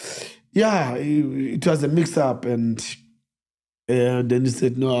 and it was a mix-up. And then he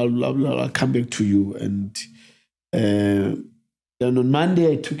said, "No, I'll come back to you." And then on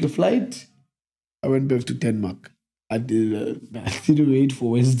Monday, I took a flight. I went back to Denmark. I didn't wait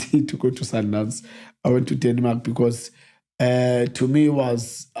for Wednesday to go to Sundowns. I went to Denmark because to me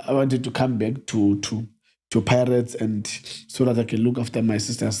I wanted to come back to Pirates, and so that I can look after my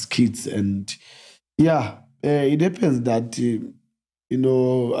sister's kids. And it happens that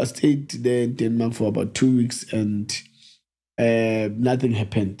I stayed there in Denmark for about 2 weeks, and nothing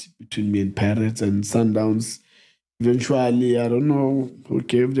happened between me and Pirates and Sundowns. Eventually, I don't know who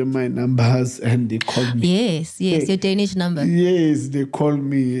gave them my numbers, and they called me. Yes, your Danish number. Yes, they called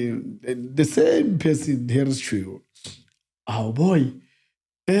me. And the same person, here's true. Oh boy,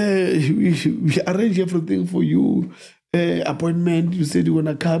 we arrange everything for you. Appointment, you said you want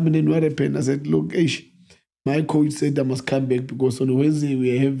to come, and then what happened? I said, look, my coach said I must come back because on Wednesday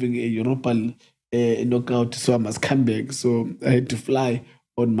we are having a Europa knockout, so I must come back. So I had to fly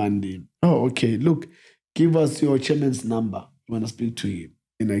on Monday. Oh, okay, look, give us your chairman's number. You want to speak to him?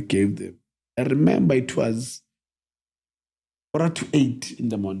 And I gave them. I remember it was 4:45 in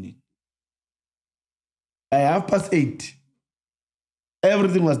the morning. At 8:30,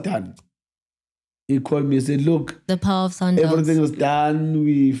 everything was done. He called me and said, look, the power of Sundowns. Everything is done.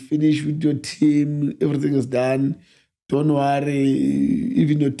 We finished with your team. Everything is done. Don't worry.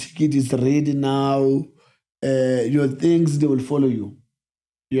 Even your ticket is ready now. Your things, they will follow you.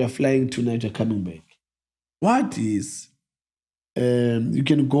 You are flying tonight. You're coming back. What is? You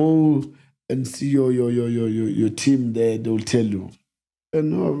can go and see your team there. They will tell you.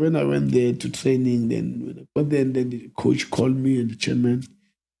 And when I went there to training, then the coach called me and the chairman.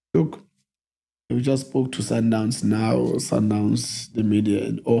 Look, we just spoke to Sundowns now. Sundowns, they made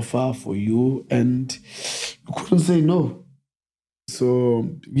an offer for you, and you couldn't say no. So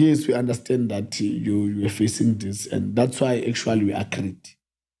yes, we understand that you were facing this, and that's why actually we agreed,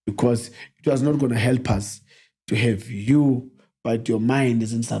 because it was not going to help us to have you, but your mind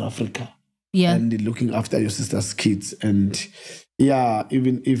is in South Africa, and looking after your sister's kids. And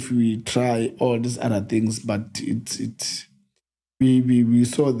even if we try all these other things, but we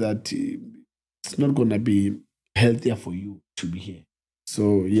saw that it's not going to be healthier for you to be here.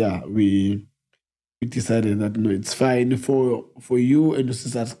 So we decided that no, it's fine for you and your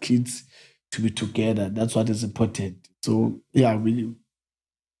sister's kids to be together. That's what is important. So we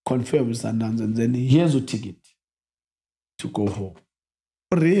confirmed with Sundowns, and then here's your ticket to go home.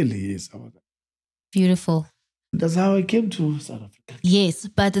 Really is. Beautiful. That's how I came to South Africa. Yes,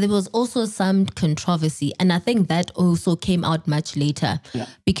 but there was also some controversy, and I think that also came out much later.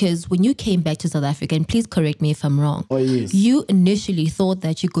 Because when you came back to South Africa, and please correct me if I'm wrong, you initially thought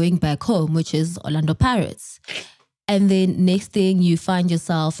that you're going back home, which is Orlando Pirates. And then next thing you find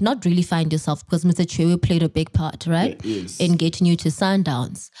yourself, not really find yourself, because Mr. Chewe played a big part, right? Yes. In getting you to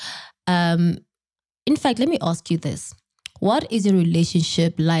Sundowns. In fact, let me ask you this. What is your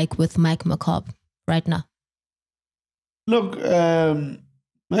relationship like with Mike MacG right now? Look,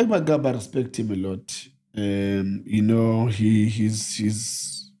 Mike MacG, I respect him a lot.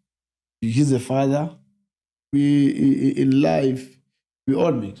 He's a father. We in life, we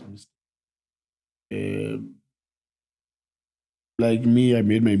all make mistakes. Like me, I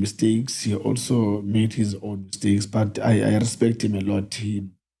made my mistakes. He also made his own mistakes, but I respect him a lot.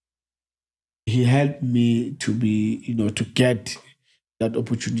 He helped me to be, to get that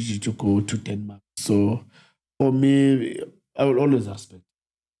opportunity to go to Denmark. So for me, I will always respect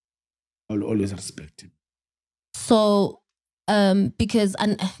him. So because,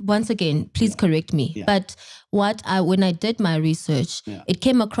 and once again, please correct me, but when I did my research, it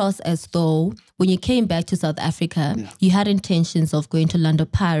came across as though when you came back to South Africa, you had intentions of going to Orlando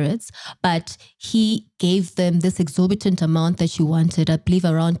Pirates, but he gave them this exorbitant amount that you wanted, I believe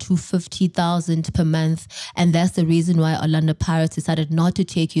around 250,000 per month, and that's the reason why Orlando Pirates decided not to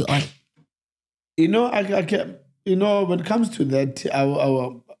take you on. You know, I can, you know, when it comes to that,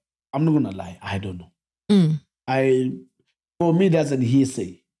 I'm not gonna lie, I don't know. For me, that's an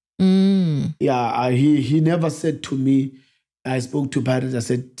hearsay. Yeah, he never said to me, I spoke to Pirates, I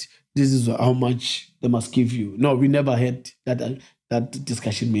said, this is how much they must give you. No, we never had that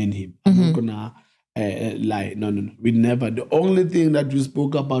discussion, me and him. I'm not gonna lie. No. We never. The only thing that we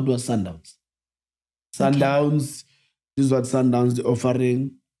spoke about was Sundowns. Sundowns, this is what Sundowns are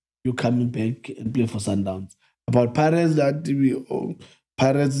offering. You coming back and play for Sundowns. About Pirates,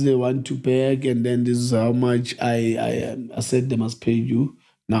 Pirates, they want to beg, and then this is how much I said they must pay you.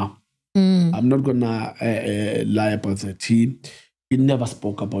 Now, I'm not gonna lie about the team. We never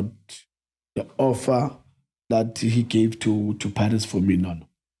spoke about the offer that he gave to Pirates for me. No,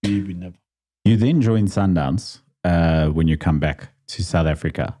 we never. You then joined Sundowns when you come back to South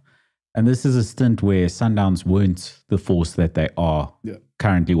Africa. And this is a stint where Sundowns weren't the force that they are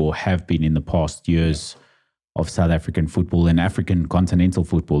currently or have been in the past years of South African football and African continental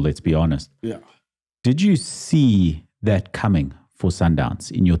football, let's be honest. Yeah. Did you see that coming for Sundowns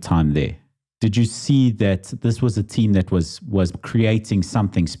in your time there? Did you see that this was a team that was creating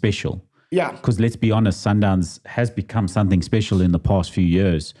something special? Yeah. Because let's be honest, Sundowns has become something special in the past few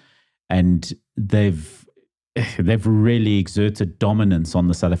years, and they've really exerted dominance on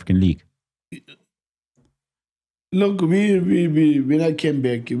the South African League. Look, we when I came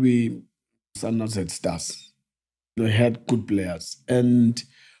back, Sundowns had stars. They had good players, and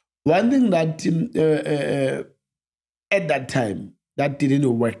one thing that at that time that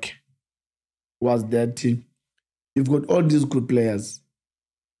didn't work was that you've got all these good players,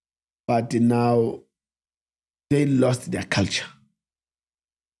 but now they lost their culture.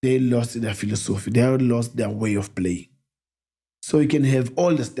 They lost their philosophy. They have lost their way of playing. So you can have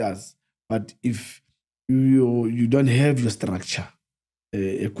all the stars, but if you don't have your structure,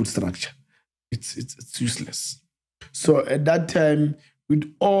 a good structure, it's useless. So at that time,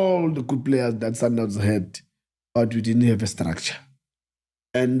 with all the good players that Sundowns had, but we didn't have a structure.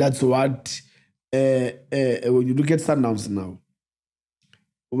 And that's what, when you look at Sundowns now,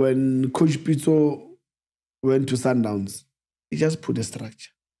 when Coach Pito went to Sundowns, he just put a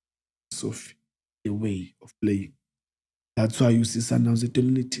structure, Sophie, a way of playing. That's why you see Sundowns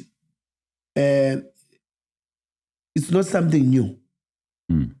dominating. And it's not something new.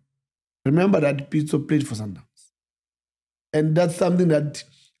 Remember that Pito played for Sundowns. And that's something that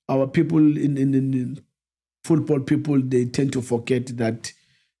our people in football people, they tend to forget, that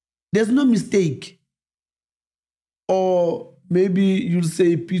there's no mistake. Or maybe you'll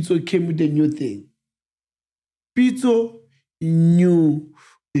say Pito came with a new thing. Pito knew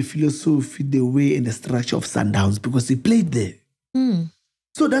the philosophy, the way and the structure of Sundowns because he played there.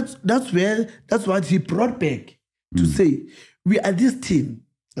 So that's what he brought back to say, we are this team,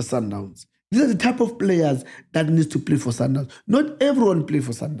 the Sundowns. These are the type of players that needs to play for Sundowns. Not everyone play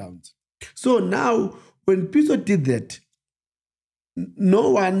for Sundowns. So now, when Pito did that, no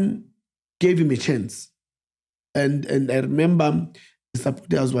one gave him a chance. And I remember the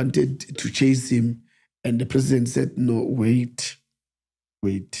supporters wanted to chase him, and the president said, no, wait,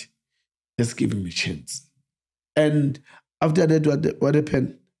 let's give him a chance. And after that, what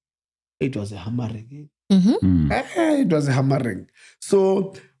happened? It was a hammering. It was a hammering.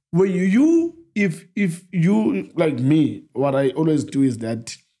 So when if you, like me, what I always do is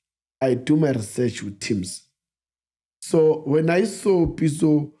that I do my research with teams. So when I saw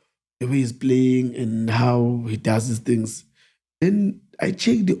Pito, the way he's playing and how he does his things, then I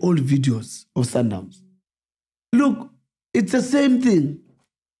checked the old videos of Sundowns. Look, it's the same thing.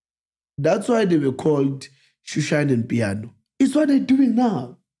 That's why they were called Shushan and Piano. It's what they're doing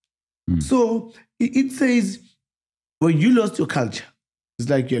now. So it says, when you lost your culture, it's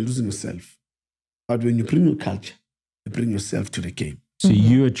like you're losing yourself. But when you bring your culture, you bring yourself to the game. So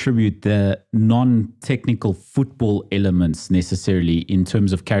you attribute the non-technical football elements necessarily in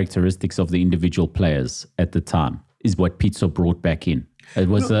terms of characteristics of the individual players at the time is what Pito brought back in. It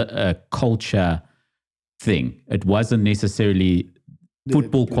was a culture thing. It wasn't necessarily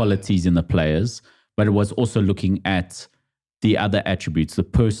football qualities in the players, but it was also looking at the other attributes, the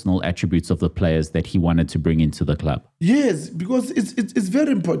personal attributes of the players that he wanted to bring into the club. Yes, because it's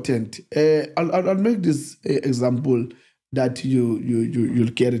very important. I'll make this example that you'll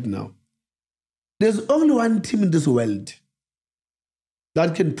get it now. There's only one team in this world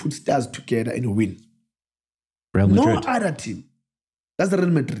that can put stars together and win. Real Madrid. No other team. That's Real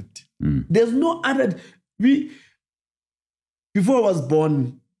Madrid. There's no other. Before I was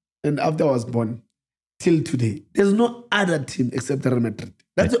born and after I was born, till today, there's no other team except Real Madrid.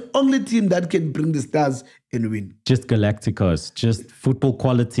 That's the only team that can bring the stars and win. Just Galacticos, just football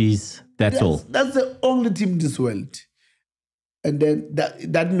qualities. That's all. That's the only team in this world. And then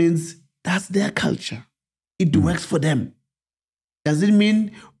that means that's their culture. It works for them. Does it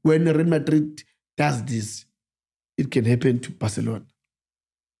mean when Real Madrid does this, it can happen to Barcelona?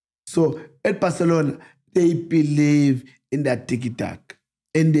 So at Barcelona, they believe in that tiki-taka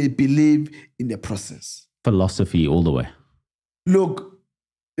and they believe in the process. Philosophy all the way. Look,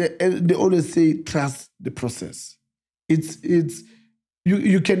 they always say trust the process.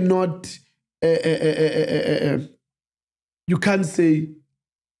 You cannot you can't say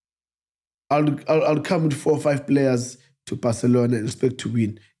I'll come with 4 or 5 players to Barcelona and expect to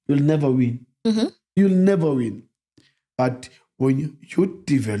win. You'll never win. You'll never win. But when you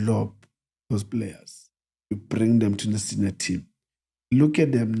develop those players, you bring them to the senior team. Look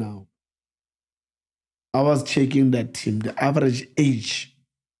at them now. I was checking that team. The average age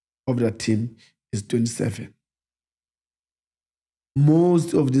of that team is 27.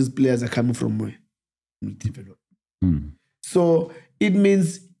 Most of these players are coming from where? From development. So it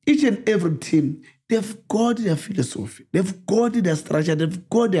means each and every team, they've got their philosophy. They've got their structure. They've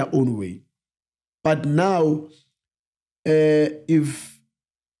got their own way. But now, if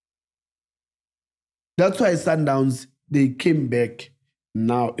that's why Sundowns, they came back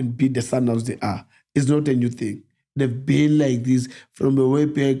now and beat the Sundowns they are. It's not a new thing. They've been like this from the way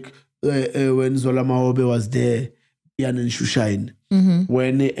back when Zola Mahobe was there, Ian and Shushain.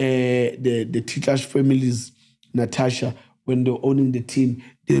 When the Titash families, Natasha, when they were owning the team,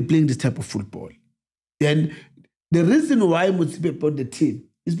 they were playing this type of football. Then the reason why Mutsipe bought the team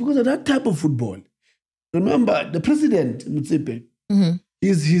is because of that type of football. Remember, the president, Mutsipe,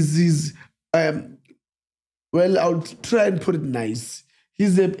 he's well, I'll try and put it nice.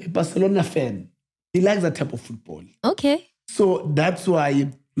 He's a Barcelona fan. He likes that type of football. Okay. So that's why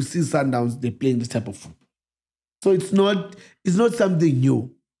you see Sundowns, they're playing this type of football. So it's not something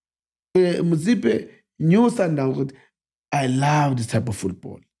new. Mutsipe, new Sundowns, I love this type of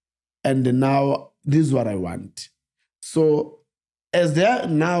football. And now, this is what I want. So as they are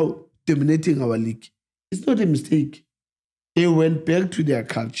now dominating our league, it's not a mistake. They went back to their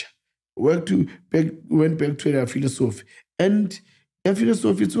culture, went back to their philosophy. And their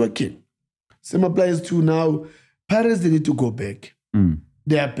philosophy is working. Same applies to now. Pirates, they need to go back.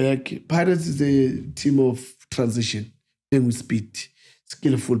 They are back. Pirates is a team of transition. Then with speed,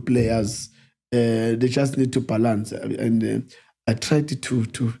 skillful players. They just need to balance. And I tried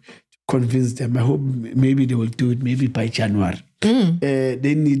to convince them. I hope maybe they will do it maybe by January.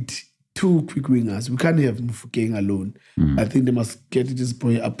 They need 2 quick wingers. We can't have Mufukeng alone. I think they must get this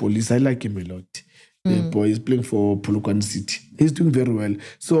boy a police. I like him a lot. The boy is playing for Polokwane City. He's doing very well.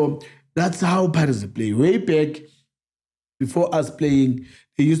 So that's how Pirates play. Way back, before us playing,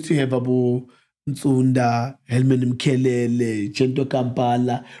 they used to have Abu Nsunda, Helman Mkelele, Chento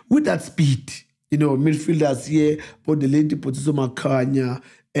Kampala, with that speed. You know, midfielders here, but the lady Potiso Makanya,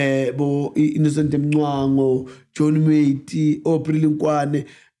 bo Innocent Mnwango, John Meiti, Oprilinkwane,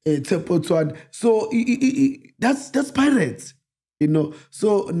 Tsepotswan. So that's Pirates. You know.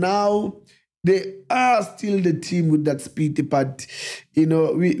 So now they are still the team with that speed, but you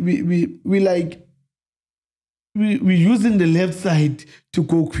know, we're using the left side to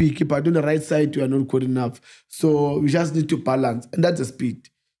go quick, but on the right side we are not good enough. So we just need to balance, and that's the speed.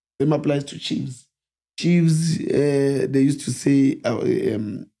 Same applies to Chiefs. Chiefs, they used to say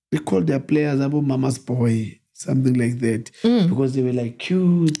they call their players about Mama's boy, something like that, because they were like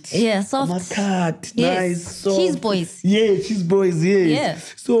cute, soft, cat, nice, soft. Cheese boys, cheese boys, yeah.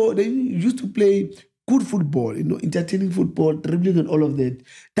 So they used to play good football, you know, entertaining football, dribbling and all of that.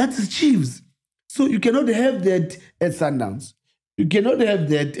 That's the Chiefs. So you cannot have that at Sundowns. You cannot have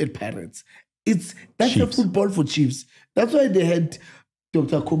that at Pirates. That's the football for Chiefs. That's why they had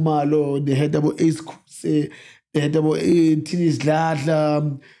Dr. Kumalo, they had about Ace Kuse, they had about Tinis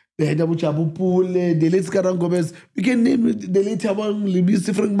Ladla, they had about Chabu Pule, the late Skaran Gomez. We can name it, the late Tabang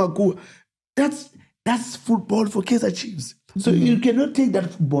Libisi Frank Maku. That's football for Kaizer Chiefs. So you cannot take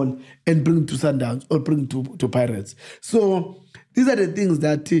that football and bring it to Sundowns or bring it to Pirates. So these are the things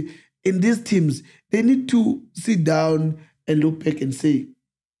that in these teams, they need to sit down and look back and say,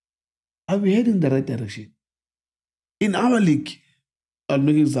 are we heading in the right direction? In our league, I'll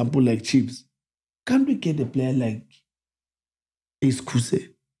make an example like Chiefs. Can't we get a player like Ace Kuse?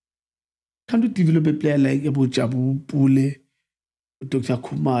 Can't we develop a player like Chabu Pule? Dr.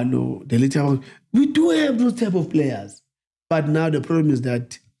 Kumalo, the later we do have those type of players. But now the problem is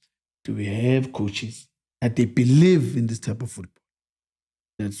that do we have coaches that they believe in this type of football?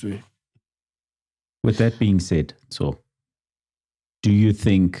 That's where. With that being said, so do you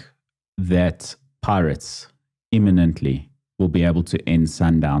think that Pirates imminently will be able to end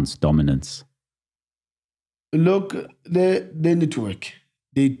Sundowns' dominance? Look, they need to work.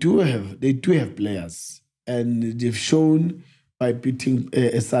 They do have players, and they've shown by beating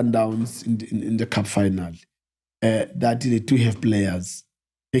Sundowns in the cup final that they do have players.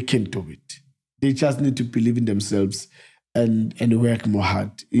 They can do it. They just need to believe in themselves and work more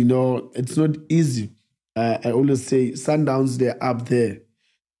hard. You know, it's not easy. I always say Sundowns, they're up there,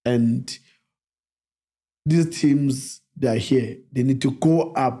 and these teams, they're here. They need to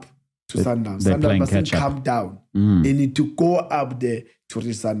go up to Sundowns. Sundowns mustn't come down. They need to go up there to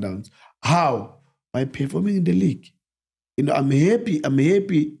reach Sundowns. How? By performing in the league. You know, I'm happy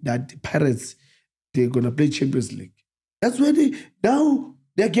that the Pirates, they're gonna play Champions League. That's where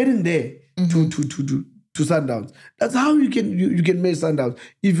they're getting there to Sundowns. That's how you can make Sundowns.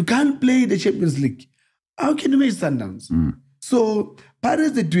 If you can't play the Champions League, how can you make Sundowns? So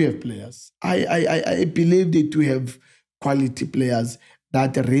Pirates, they do have players. I believe they do have quality players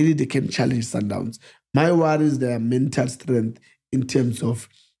that really they can challenge Sundowns. My worry is their mental strength in terms of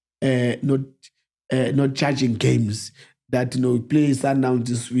not judging games. That, you know, play Sundowns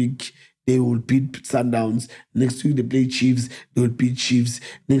this week, they will beat Sundowns. Next week they play Chiefs, they will beat Chiefs.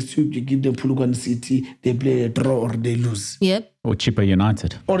 Next week you give them Polokwane City, they play a draw or they lose. Yep. Or Chippa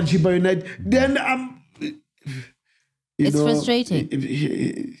United. Then it's frustrating.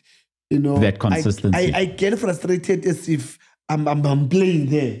 You know, that consistency. I get frustrated as if I'm playing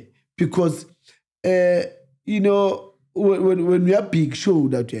there because you know, when we are big, show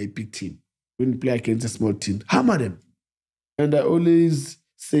that we are a big team. When we play against a small team, hammer them. And I always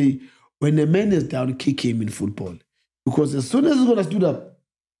say, when a man is down, kick him in football. Because as soon as he's going to stood up,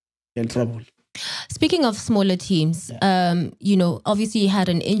 you're in trouble. Speaking of smaller teams, you know, obviously you had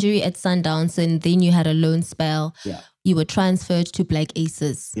an injury at Sundowns and then you had a loan spell. Yeah. You were transferred to Black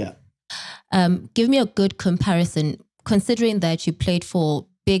Aces. Yeah. Give me a good comparison, considering that you played for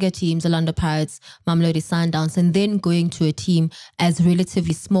bigger teams, Orlando Pirates, Mamelodi Sundowns, and then going to a team as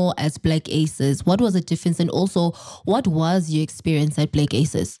relatively small as Black Aces. What was the difference? And also, what was your experience at Black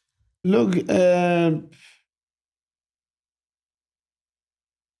Aces? Look,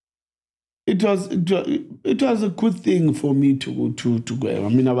 it was a good thing for me to go. I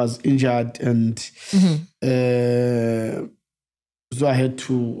mean, I was injured, and so I had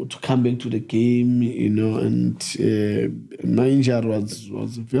to come back to the game, you know, and my injury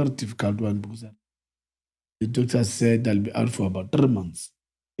was a very difficult one because the doctor said I'll be out for about 3 months.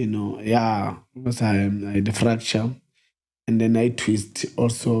 You know, because I had a fracture, and then I twist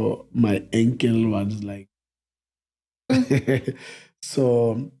also my ankle was like,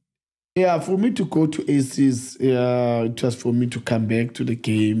 so. Yeah, for me to go to Aces, it was for me to come back to the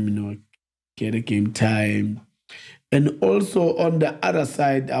game, you know, get a game time. And also on the other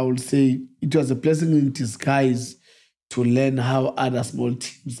side, I would say it was a blessing in disguise to learn how other small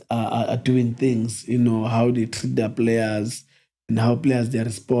teams are doing things, you know, how they treat their players and how players they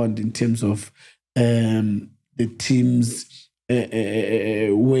respond in terms of the team's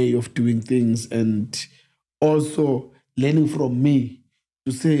way of doing things, and also learning from me.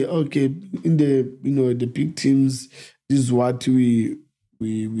 To say, okay, in the big teams, this is what we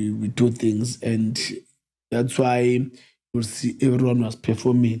do things, and that's why you'll see everyone was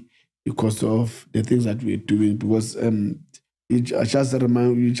performing because of the things that we're doing. Because you just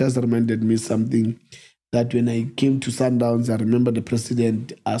reminded me something that when I came to Sundowns, I remember the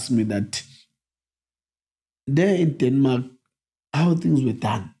president asked me that there in Denmark, how things were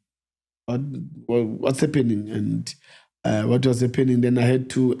done, what's happening, and what was happening. Then I had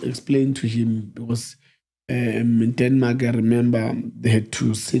to explain to him because in Denmark, I remember they had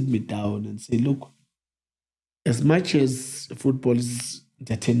to sit me down and say, look, as much as football is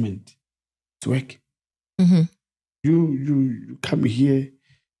entertainment, it's work. Mm-hmm. You come here,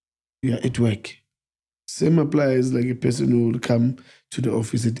 you are at work. Same applies like a person who will come to the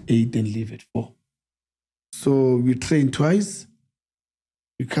office at 8 and leave at 4. So we train twice.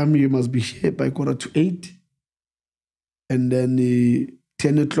 You come here, you must be here by 7:45. And then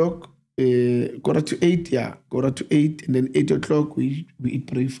 10 o'clock, 7:45, 7:45, and then 8 o'clock, we eat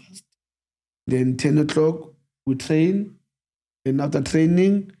breakfast. Then 10 o'clock, we train. And after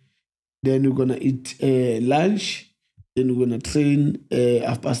training, then we're going to eat lunch. Then we're going to train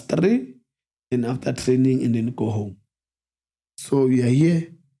 3:30. And after training, and then go home. So we are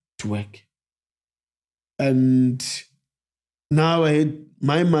here to work. And now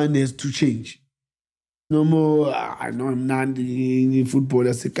my mind has to change. No more, I know I'm not in football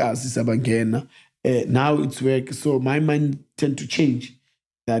as a cast, now it's work. So my mind tend to change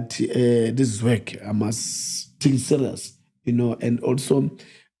that this is work. I must take it serious, and also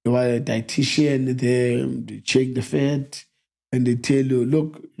the dietitian, they check the fat and they tell you,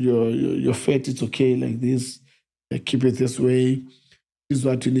 look, your fat is okay like this. Keep it this way. This is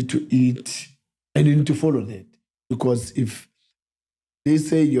what you need to eat. And you need to follow that. Because if they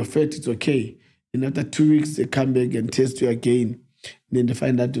say your fat is okay, and after 2 weeks they come back and test you again, and then they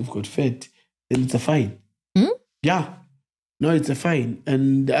find out you've got fat, then it's a fine. Yeah. No, it's a fine.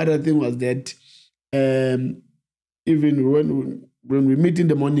 And the other thing was that even when we meet in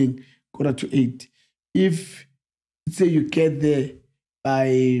the morning, 7:45, if say you get there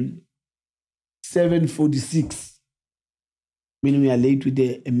by 7:46, meaning we are late with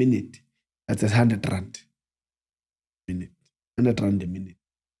a minute, that's 100 rand. Minute. 100 rand a minute.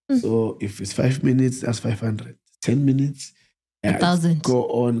 So if it's 5 minutes, that's 500. 10 minutes, 1,000. Go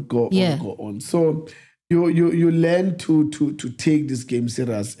on. So you learn to take this game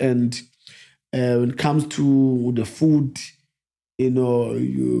serious. And when it comes to the food,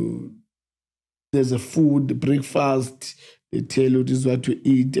 there's a food, breakfast, they tell you this is what to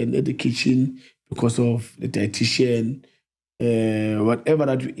eat, and at the kitchen, because of the dietitian, whatever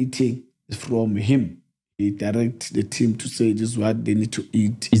that you're eating is from him. He directs the team to say this is what they need to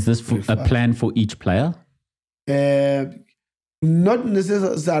eat. Is this a plan for each player? Not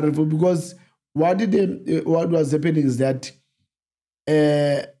necessarily, because what was happening is that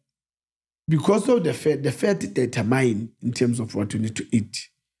because of the fat determine in terms of what you need to eat,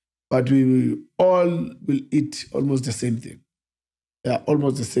 but we all will eat almost the same thing. Yeah,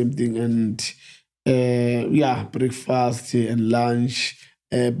 almost the same thing, and breakfast and lunch.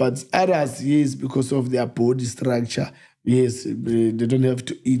 But others, yes, because of their body structure, yes, they don't have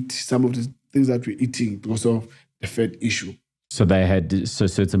to eat some of the things that we're eating because of the fat issue. So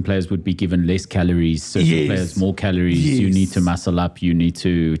certain players would be given less calories, certain players more calories. Yes. You need to muscle up, you need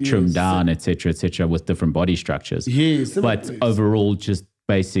to trim down, etc., with different body structures. Yes, but overall, just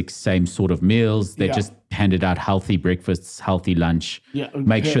basic same sort of meals. They just handed out healthy breakfasts, healthy lunch.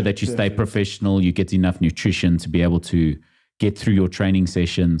 Make sure that you stay professional, you get enough nutrition to be able to get through your training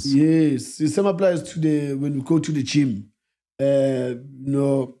sessions. Yes, the same applies to when we go to the gym. I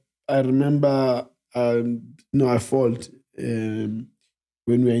remember, I felt when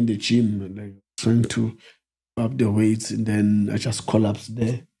we were in the gym, like trying to up the weights, and then I just collapsed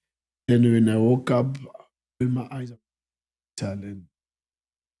there. Then when I woke up, with my eyes and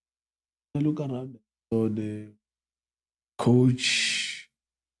I look around, so the coach,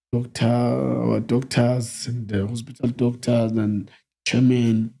 our doctors, and the hospital doctors, and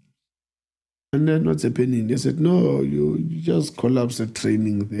chairman. And then what's happening? They said, no, you just collapse the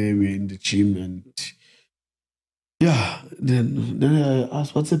training there. We're in the gym. And then I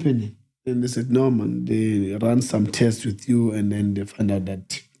asked, what's happening? And they said, no, man, they ran some tests with you, and then they found out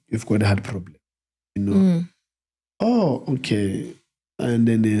that you've got a heart problem. Oh, okay. And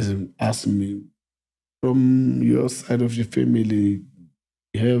then they asked me, from your side of your family,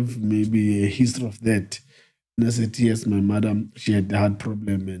 you have maybe a history of that? And I said, yes, my mother, she had a heart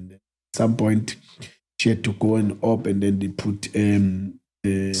problem, and at some point she had to go and op, and then they put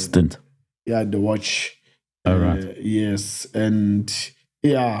stent. Yeah, the watch. All right. Yes, and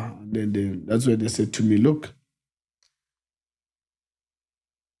then that's why they said to me, look,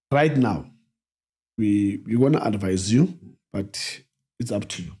 right now we want to advise you, but it's up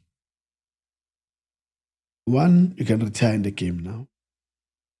to you. One, you can retire in the game now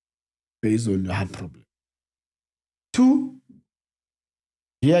based on your heart problem. Two,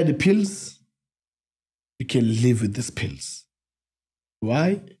 here are the pills. You can live with these pills.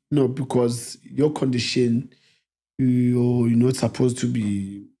 Why? No, because your condition, you're not supposed to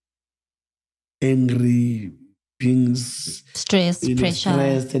be angry, being stressed, pressure,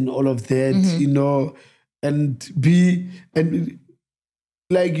 stressed, and all of that, and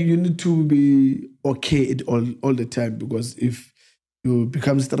like you need to be okay all the time, because if you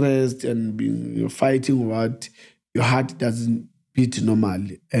become stressed and you're fighting your heart doesn't beat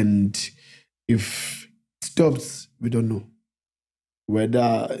normally, and if it stops, we don't know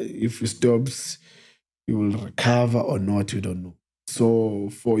whether if it stops you will recover or not, we don't know. So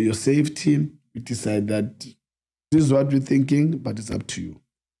for your safety, we decide that this is what we're thinking, but it's up to you.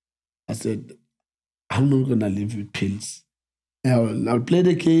 I said, I'm not gonna live with pills. I'll play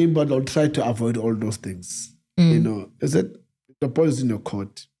the game, but I'll try to avoid all those things. I said, the ball is in your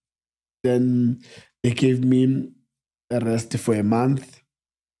court. Then they gave me a rest for a month,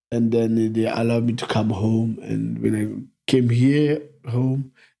 and then they allowed me to come home. And when I came here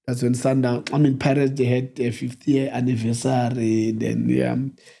home. That's when Sundowns, Pirates, they had their 50th year anniversary.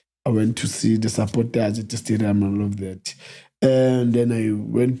 Then, I went to see the supporters at the stadium and all of that. And then I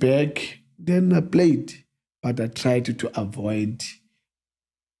went back. Then I played. But I tried to avoid,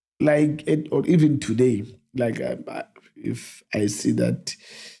 or even today, if I see that,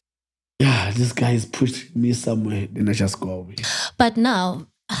 this guy is pushing me somewhere, then I just go away. But now,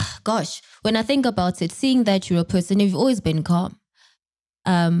 gosh, when I think about it, seeing that you're a person, you've always been calm.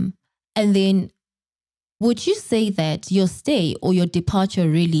 And then would you say that your stay or your departure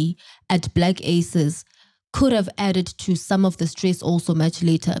really at Black Aces could have added to some of the stress also much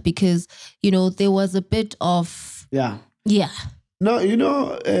later? Because, there was a bit of... Yeah. No, you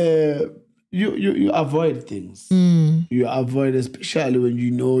avoid things. You avoid, especially when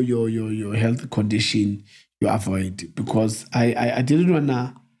you know your health condition, you avoid. Because I didn't want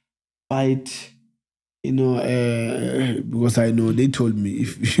to fight, because I know they told me,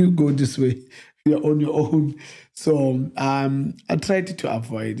 if you go this way, you're on your own. So I tried to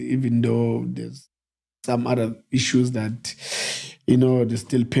avoid, even though there's some other issues that, they're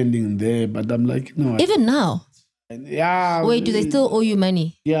still pending there. But I'm like, no. Even now? Yeah. Wait, do they still owe you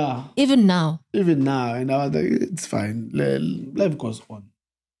money? Yeah. Even now? Even now. And I was like, it's fine. Life goes on.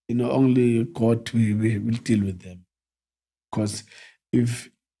 Only God will deal with them. Because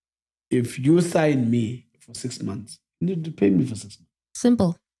if you sign me for 6 months, you need to pay me for 6 months.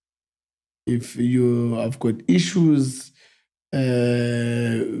 Simple. If you have got issues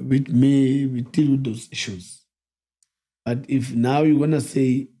with me, we deal with those issues. But if now you're going to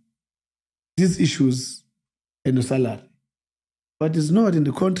say these issues and no salary, but it's not in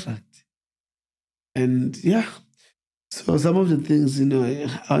the contract. And so some of the things, and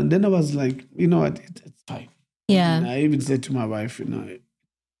then I was like, you know what, it's fine. Yeah. And I even said to my wife,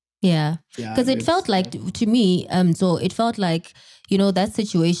 Yeah. Because it felt like, to me, so it felt like, that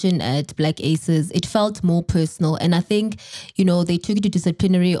situation at Black Aces, it felt more personal. And I think, they took you to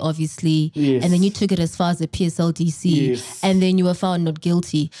disciplinary, obviously. Yes. And then you took it as far as the PSLDC. Yes. And then you were found not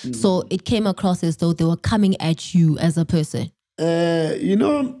guilty. So it came across as though they were coming at you as a person.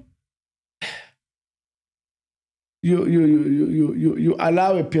 You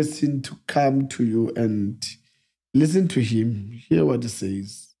allow a person to come to you and listen to him, hear what he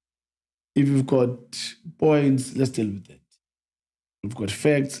says. If you've got points, let's deal with that. If you've got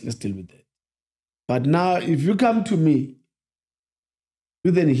facts, let's deal with that. But now, if you come to me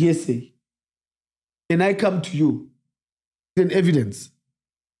with an hearsay, and I come to you with an evidence,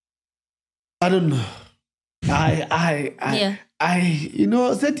 I don't know.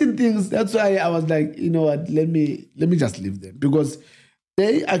 Certain things, that's why I was like, you know what, let me just leave them. Because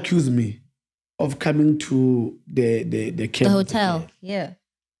they accuse me of coming to the camp. The hotel, yeah.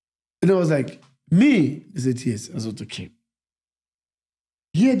 And I was like, me? He said, yes. I said, okay.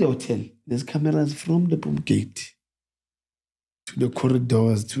 Here at the hotel, there's cameras from the boom gate to the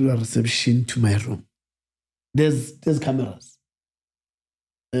corridors, to the reception, to my room. There's cameras.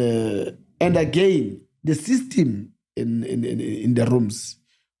 And again, the system in the rooms,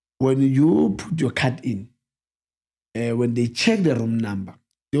 when you put your card in, when they check the room number,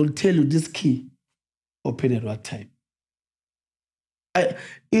 they'll tell you this key open at what time.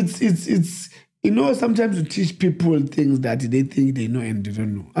 It's sometimes you teach people things that they think they know and they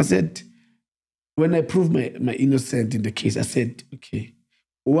don't know. I said, when I proved my innocence in the case, I said, okay,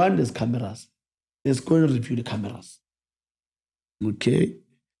 one, there's cameras. Let's go and review the cameras. Okay.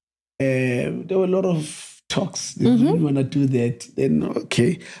 There were a lot of talks. They didn't want to do that. Then,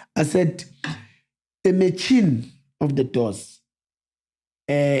 okay. I said, the machine of the doors,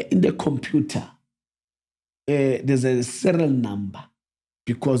 in the computer, there's a serial number.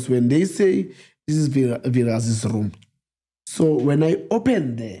 Because when they say this is Viraz's room, so when I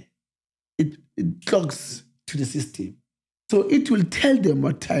open there, it clocks to the system. So it will tell them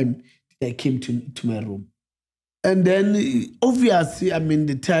what time I came to my room. And then obviously,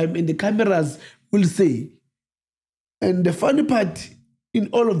 the time, and the cameras will say. And the funny part in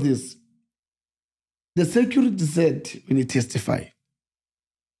all of this, the security said when he testified,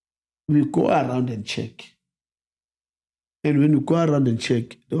 we go around and check. And when we go around and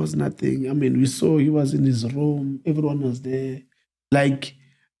check, there was nothing. We saw he was in his room. Everyone was there.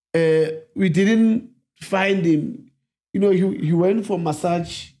 We didn't find him. He went for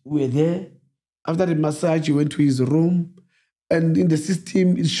massage. We were there. After the massage, he went to his room. And in the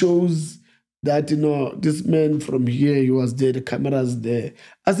system, it shows that, this man from here, he was there. The camera's there.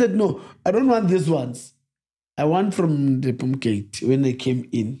 I said, no, I don't want these ones. I want from the pump gate when I came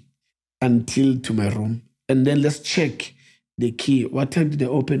in until to my room. And then let's check the key. What time did they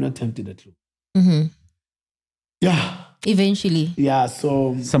open? What time did they close? Mm-hmm. Yeah. Eventually. Yeah,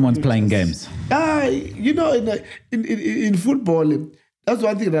 so Someone's playing games. You know, in football, that's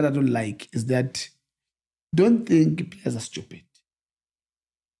one thing that I don't like is that don't think players are stupid.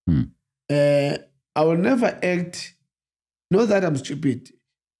 I will never act, not that I'm stupid,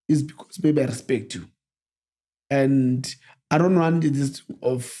 is because maybe I respect you. And I don't want this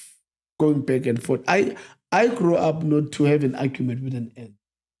of going back and forth. I grew up not to have an argument with an L.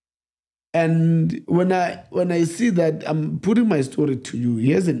 And when I see that I'm putting my story to you,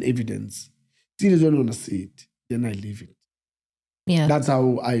 here's an evidence. Still don't want to see it, then I leave it. Yeah. That's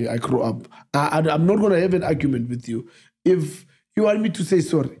how I grew up. I'm not going to have an argument with you. If you want me to say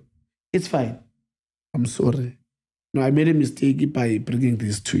sorry, it's fine. I'm sorry. No, I made a mistake by bringing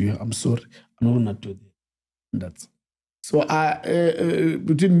this to you. I'm sorry. I'm not going to do that. That's so.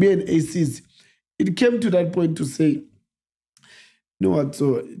 Between me and ACs, it came to that point to say, you know what?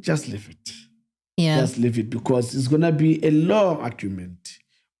 So just leave it. Yeah. Just leave it because it's going to be a long argument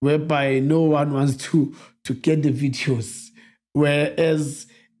whereby no one wants to get the videos. Whereas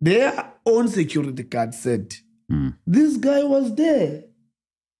their own security guard said, this guy was there.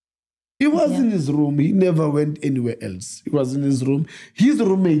 He was in his room. He never went anywhere else. He was in his room. His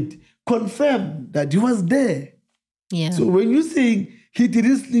roommate confirmed that he was there. Yeah. So when you're saying he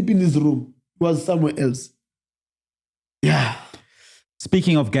didn't sleep in his room, he was somewhere else. Yeah.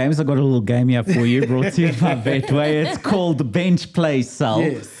 Speaking of games, I got a little game here for you, brought to you by Betway. It's called Bench Play Sell.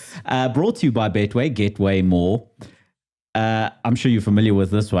 Yes. Brought to you by Betway, Get Way More. I'm sure you're familiar with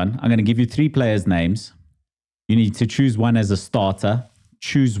this one. I'm going to give you 3 players' names. You need to choose one as a starter,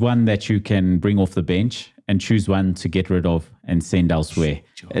 choose one that you can bring off the bench, and choose one to get rid of and send elsewhere.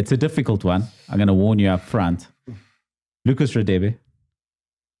 It's a difficult one. I'm going to warn you up front. Lucas Radebe,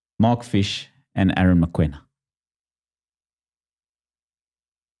 Mark Fish, and Aaron McQuena.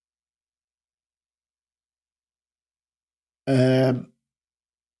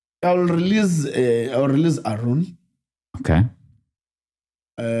 I'll release Aaron. Okay.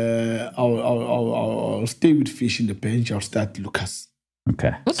 I'll stay with Fish in the bench. I'll start Lucas.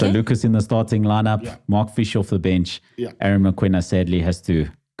 Okay. So Lucas in the starting lineup, Mark Fish off the bench. Yeah. Aaron McQuena sadly has to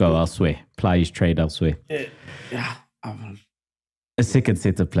go elsewhere, ply his trade elsewhere. Yeah. A second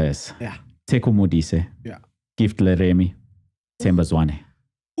set of players. Yeah. Teko Modise. Yeah. Gift Leremi. Themba Zwane.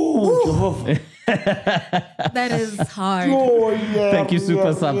 Oh, Jehovah. That is hard. Oh, yeah. Thank you,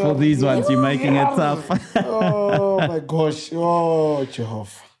 Super Sub, for these ones. You're making it tough. Oh, my gosh. Oh,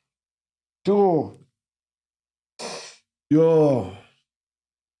 Jehovah. Yo. Yo.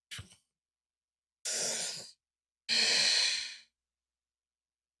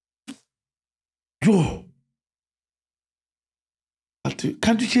 Yo.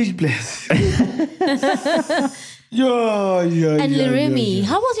 Can't you change players? Yeah. And Leremi,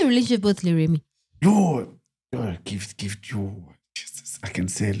 how was your relationship with Leremi? Yo, gift you. Jesus, I can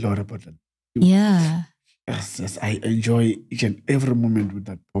say a lot about that. Yeah. Yes, I enjoy each and every moment with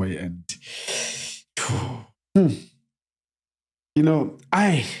that boy. And, you know,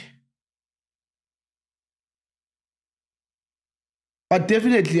 but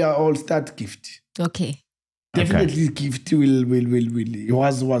definitely I'll start gift. Okay. Definitely gift will.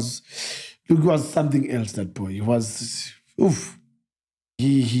 He was something else, that boy. He was,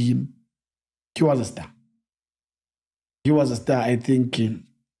 he was a star. He was a star. I think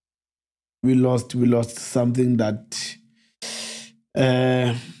we lost something that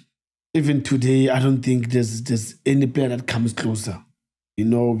even today, I don't think there's any player that comes closer. You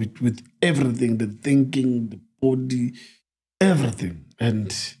know, with everything, the thinking, the body, everything.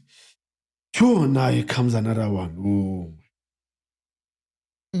 And sure, now here comes another one.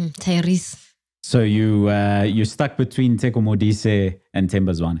 Tyrese. So you're stuck between Teko Modise and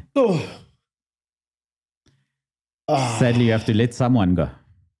Themba Zwane. Sadly, you have to let someone go.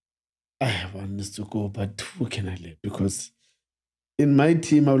 I want this to go, but who can I let? Because in my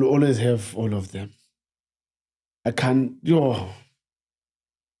team, I will always have all of them. I can't.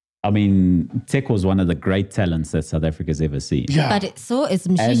 I mean, Teko was one of the great talents that South Africa's ever seen. Yeah. But so is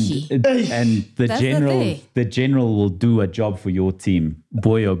Mshishi. And the That's the general will do a job for your team.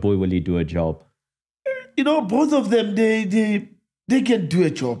 Boy, oh boy, will he do a job. You know, both of them, they can do a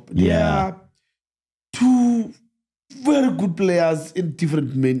job. They are two very good players in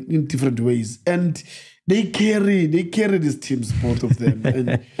different ways. And they carry these teams, both of them.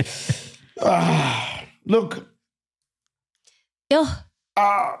 And look. Yo.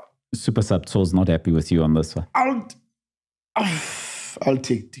 Super Sub Soul's not happy with you on this one. I'll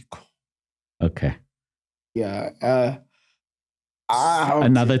take Teko. Okay. Yeah.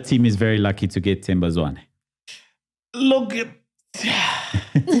 Another team is very lucky to get Themba Zwane. Look,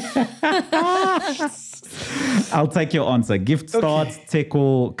 I'll take your answer. Gift starts,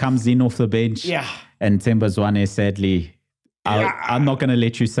 Teko comes in off the bench. Yeah. And Temba Zwane, sadly, I'm not going to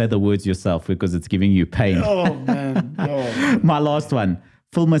let you say the words yourself because it's giving you pain. Oh, man. No. My last one.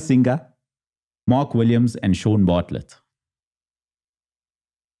 Phil Masinga, Mark Williams, and Sean Bartlett.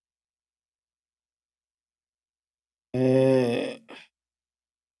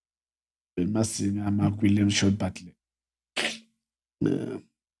 Masinga, Mark Williams, Sean Bartlett.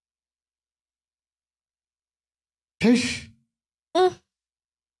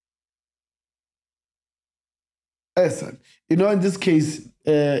 Listen, in this case,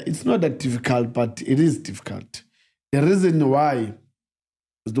 it's not that difficult, but it is difficult. The reason why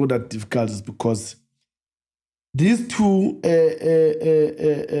it's not that difficult is because these two,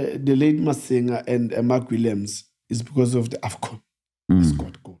 the late Masinga and Mark Williams, is because of the AFCON. They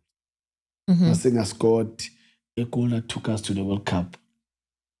scored goals. Masinga scored a goal that took us to the World Cup.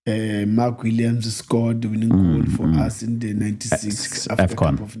 Mark Williams scored the winning goal for us in the 96 Africa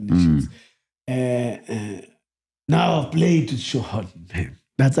Cup of Nations. Now I've played with Sean.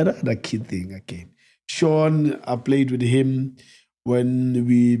 That's another key thing again. Sean, I played with him when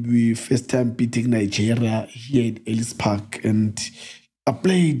we first time beating Nigeria here at Ellis Park. And I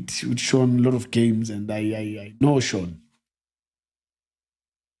played with Sean a lot of games and I know Sean.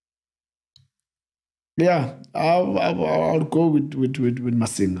 Yeah, I'll go with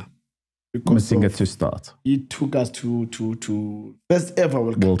Masinga. Masinga to start. He took us to first ever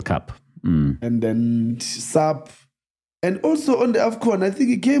World Cup. And then sub. And also on the AFCON, I think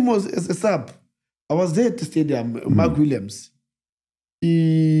he came as a sub. I was there at the stadium, Mark Williams.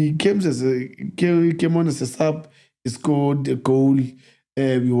 He came on as a sub. He scored a goal.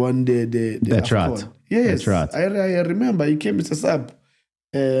 We won the That's AFCON. Right. Yes, That's right. I remember he came as a sub.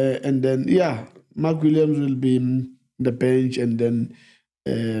 And then, Mark Williams will be in the bench and then...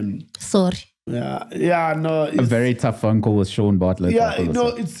 Sorry. A very tough phone call with Sean Bartlett.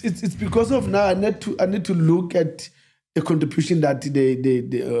 It's because of now I need to look at the contribution that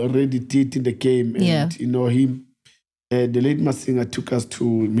they already did in the game. And him, the late Masinga took us to,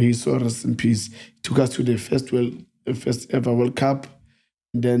 may he so rest in peace, took us to the first ever World Cup.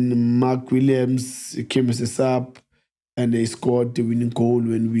 Then Mark Williams came as a sub and they scored the winning goal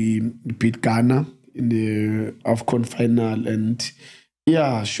when we beat Ghana in the AFCON final. And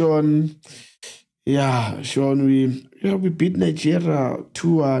Sean, we beat Nigeria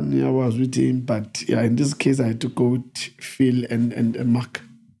 2-1. I was with him, but in this case, I had to go with Phil and Mark.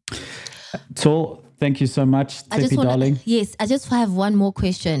 So, thank you so much, Tepi, darling. Yes, I just have one more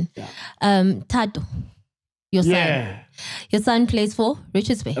question. Tato, your son. Your son plays for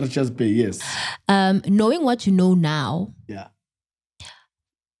Richards Bay. Richards Bay, yes. Knowing what you know now,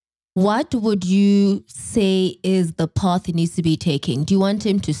 what would you say is the path he needs to be taking? Do you want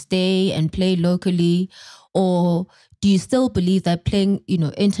him to stay and play locally, or do you still believe that playing,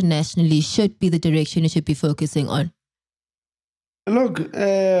 internationally should be the direction he should be focusing on? Look,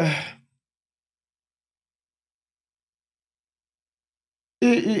 I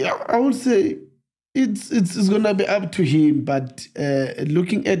would say it's gonna be up to him. But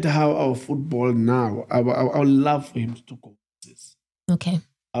looking at how our football now, I would love for him to go overseas. Okay.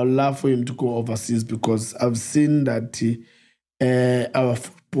 I would love for him to go overseas because I've seen that our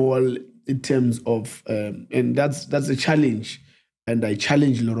football in terms of, and that's a challenge. And I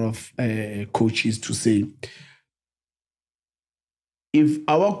challenge a lot of coaches to say, if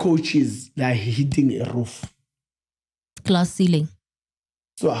our coaches are hitting a roof, glass ceiling,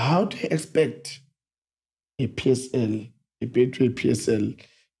 so how do you expect a PSL, a Betway PSL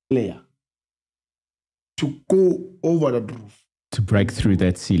player to go over that roof? To break through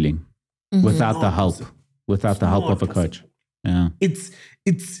that ceiling without the help of a coach. Yeah, it's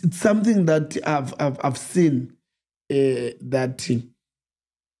something that I've seen that's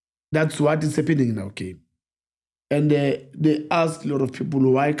what is happening in our game. And they ask a lot of people,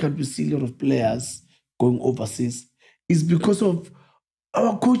 why can't we see a lot of players going overseas? It's because of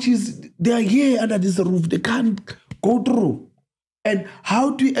our coaches. They are here under this roof. They can't go through. And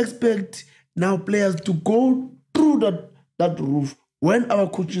how do you expect now players to go through that roof when our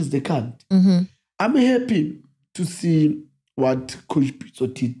coaches, they can't? I'm happy to see what Coach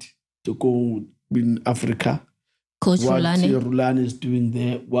Pitso did to go in Africa. Coach Rulani is doing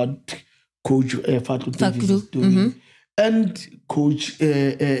there, what Coach Fatou Davis is doing. And Coach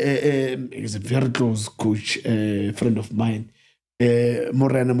is a very close coach, friend of mine.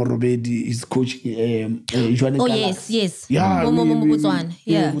 Morena Morobedi is coaching Joanne Galax. Yes. Yeah,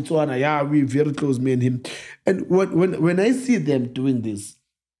 Botswana. Yeah, we very close, me and him. And when I see them doing this,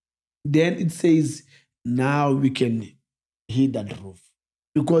 then it says, now we can hit that roof.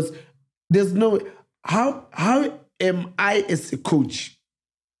 Because there's no how am I as a coach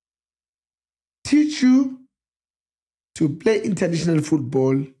teach you to play international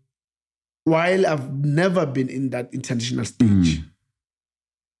football while I've never been in that international stage?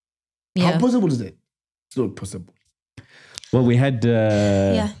 How possible is that? It's not possible. Well, we had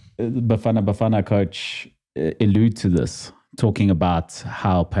Bafana coach allude to this, talking about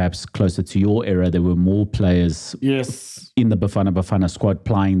how perhaps closer to your era, there were more players in the Bafana squad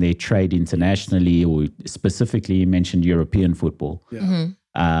plying their trade internationally, or specifically you mentioned European football,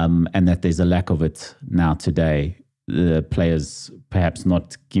 and that there's a lack of it now today. The players perhaps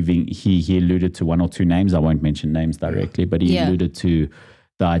not giving, he alluded to one or two names, I won't mention names directly, but he alluded to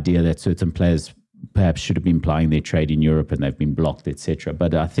the idea that certain players perhaps should have been plying their trade in Europe and they've been blocked, etc.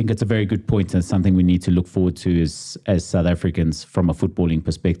 But I think it's a very good point, and something we need to look forward to as South Africans from a footballing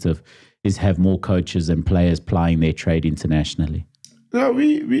perspective is have more coaches and players plying their trade internationally. No,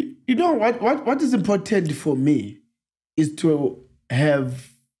 we you know what is important for me is to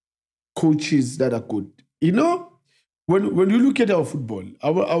have coaches that are good. You know, when you look at our football,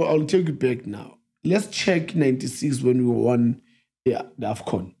 I'll take it back now. Let's check 96 when we won the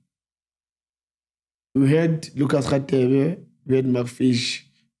AFCON. We had Lucas Ratebe, we had McFish,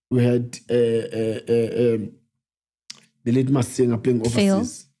 we had the late Masenga playing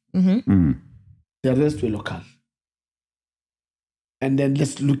overseas. The rest were local. And then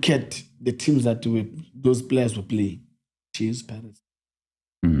let's look at the teams that those players were playing. Chiefs, Paris.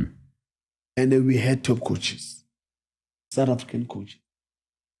 And then we had top coaches, South African coaches.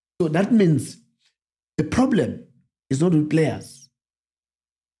 So that means the problem is not with players.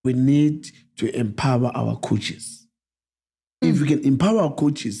 We need to empower our coaches. If we can empower our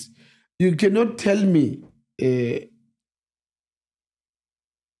coaches, you cannot tell me,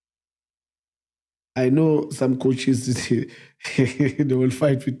 I know some coaches, they will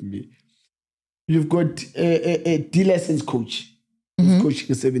fight with me. You've got a D-licensed coach who's coaching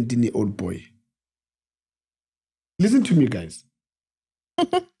a 17-year-old boy. Listen to me, guys.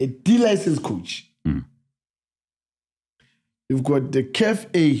 A D-licensed coach. You've got the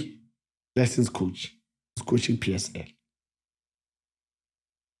CAF-A licensed coach who's coaching PSL.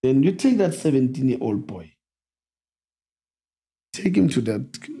 Then you take that 17-year-old boy, take him to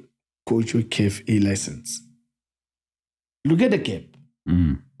that coach with CAF-A license. Look at the gap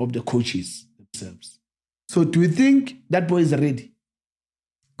of the coaches themselves. So do you think that boy is ready?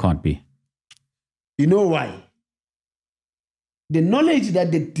 Can't be. You know why? The knowledge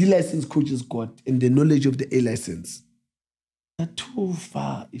that the D-licensed coaches got and the knowledge of the A license are too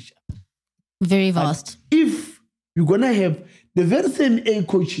far. Very vast. But if you're going to have the very same A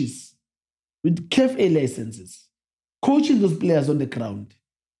coaches with CAF-A licenses coaching those players on the ground,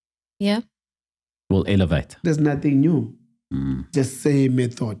 will elevate. There's nothing new. The same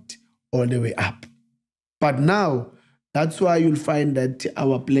method all the way up. But now, that's why you'll find that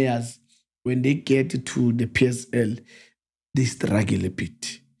our players, when they get to the PSL, they struggle a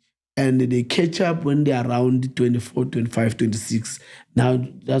bit. And they catch up when they're around 24, 25, 26. Now,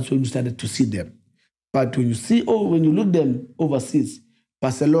 that's when you started to see them. But when you look them overseas,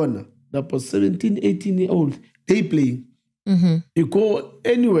 Barcelona, that was 17, 18-year-old, they playing. You go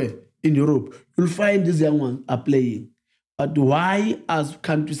anywhere in Europe, you'll find these young ones are playing. But why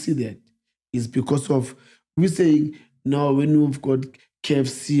can't we see that? It's because of, we're saying, no, when we've got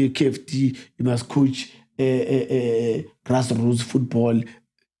KFC, KFT, you must coach grassroots football.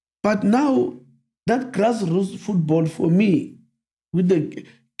 But now, that grassroots football for me, with the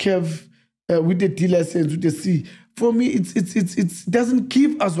with the D license, with the C, for me, it doesn't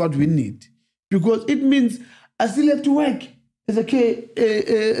give us what we need. Because it means I still have to work as a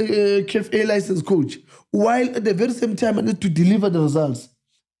KFA licensed coach, while at the very same time I need to deliver the results.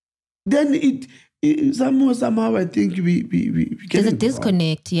 Then somehow I think we there's a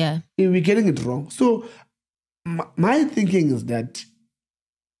disconnect, we're getting it wrong. So my thinking is that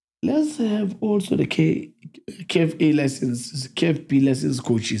let's have also the KFA license, KFB license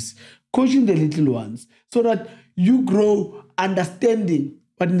coaches coaching the little ones so that you grow understanding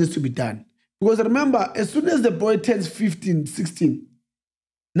what needs to be done. Because remember, as soon as the boy turns 15, 16,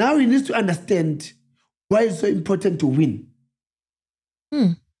 now he needs to understand why it's so important to win.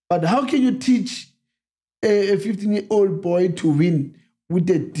 But how can you teach a 15-year-old boy to win with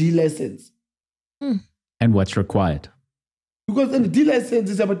the D license? And what's required? Because the D license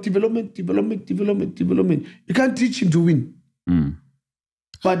is about development. You can't teach him to win.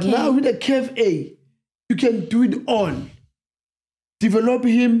 But now with the KFA, you can do it all. Develop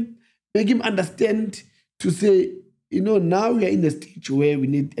him, make him understand to say, now we are in a stage where we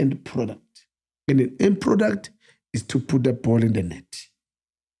need end product. And the end product is to put the ball in the net.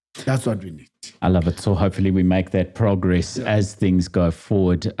 That's what we need. I love it. So hopefully we make that progress as things go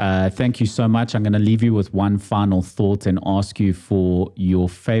forward. Thank you so much. I'm going to leave you with one final thought and ask you for your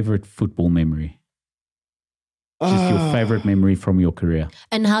favorite football memory. Just your favorite memory from your career.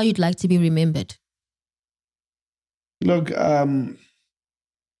 And how you'd like to be remembered. Look, I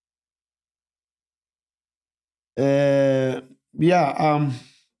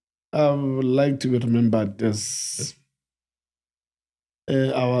would like to be remembered as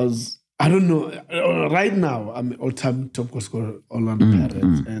I don't know, right now, I'm all-time top goal scorer Orlando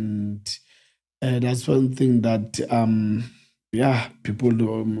Pirates. And that's one thing that, people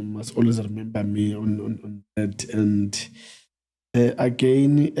must always remember me on that. And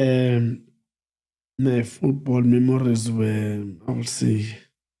again, my football memories were, I would say,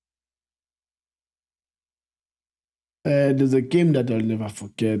 there's a game that I'll never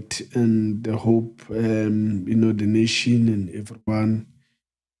forget, and the hope, the nation and everyone,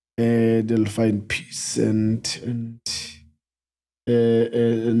 they'll find peace and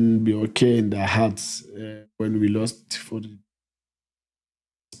be okay in their hearts when we lost for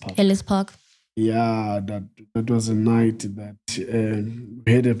Ellis Park. Yeah, that was a night that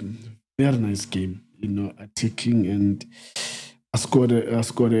we had a very nice game, attacking, and I scored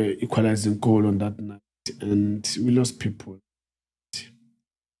a equalizing goal on that night, and we lost people.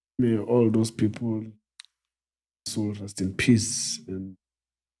 May all those people so rest in peace. And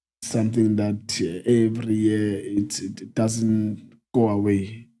something that every year it doesn't go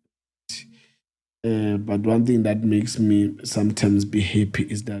away. But one thing that makes me sometimes be happy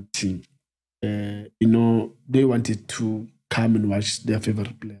is that they wanted to come and watch their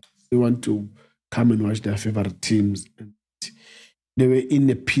favorite players. They want to come and watch their favorite teams, and they were in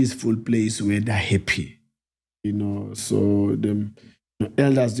a peaceful place where they're happy. So the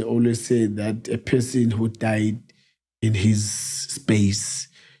elders, they always say that a person who died in his space,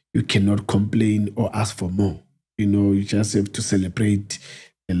 you cannot complain or ask for more. You just have to celebrate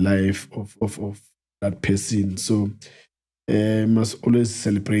the life of that person. So must always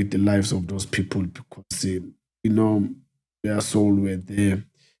celebrate the lives of those people, because their soul were there,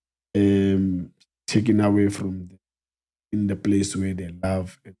 taken away from them in the place where they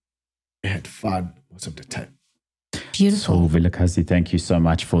love and they had fun most of the time. Beautiful. So, VILAKAZI, thank you so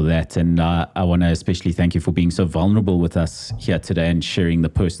much for that. And I want to especially thank you for being so vulnerable with us here today and sharing the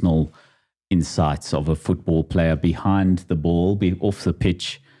personal insights of a football player behind the ball, off the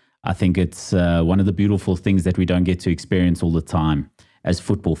pitch. I think it's one of the beautiful things that we don't get to experience all the time as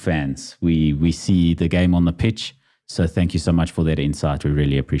football fans. We see the game on the pitch. So thank you so much for that insight. We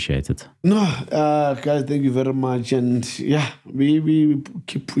really appreciate it. No, guys, thank you very much. And we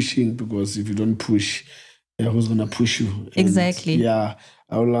keep pushing, because if you don't push, who's going to push you? And exactly.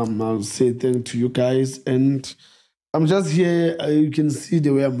 I'll say thank to you guys. And I'm just here. You can see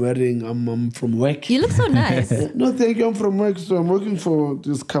the way I'm wearing. I'm from work. You look so nice. No, thank you. I'm from work. So I'm working for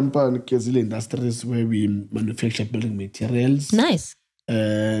this company, Kezile Industries, where we manufacture building materials. Nice.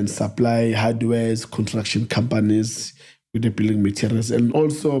 And supply hardwares, construction companies with the building materials. And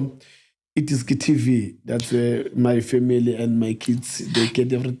also, it is TV. That's where my family and my kids, they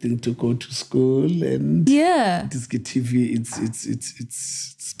get everything to go to school. And it is TV.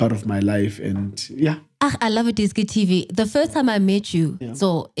 It's part of my life. And I love it, TV. The first time I met you,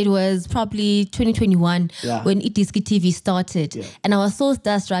 so it was probably 2021 when TV started. And I was so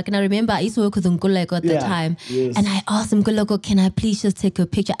starstruck. And I remember I used to work with Nguleko at the time. Yes. And I asked him, Nguleko, can I please just take a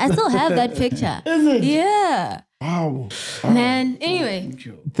picture? I still have that picture. Is it? Yeah. Wow. Man, anyway.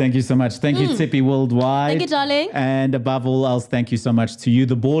 Thank you so much. Thank you, Tippy Worldwide. Thank you, darling. And above all else, thank you so much to you,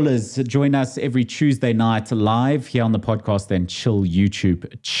 the Ballers. Join us every Tuesday night live here on the Podcast and Chill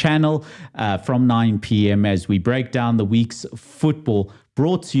YouTube channel from 9 p.m. as we break down the week's football,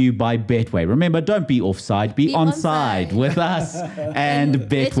 brought to you by Betway. Remember, don't be offside, be onside with us and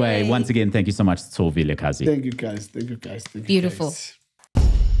Betway. Once again, thank you so much, VILAKAZI. Thank you, guys. Thank you, guys. Beautiful. Guys.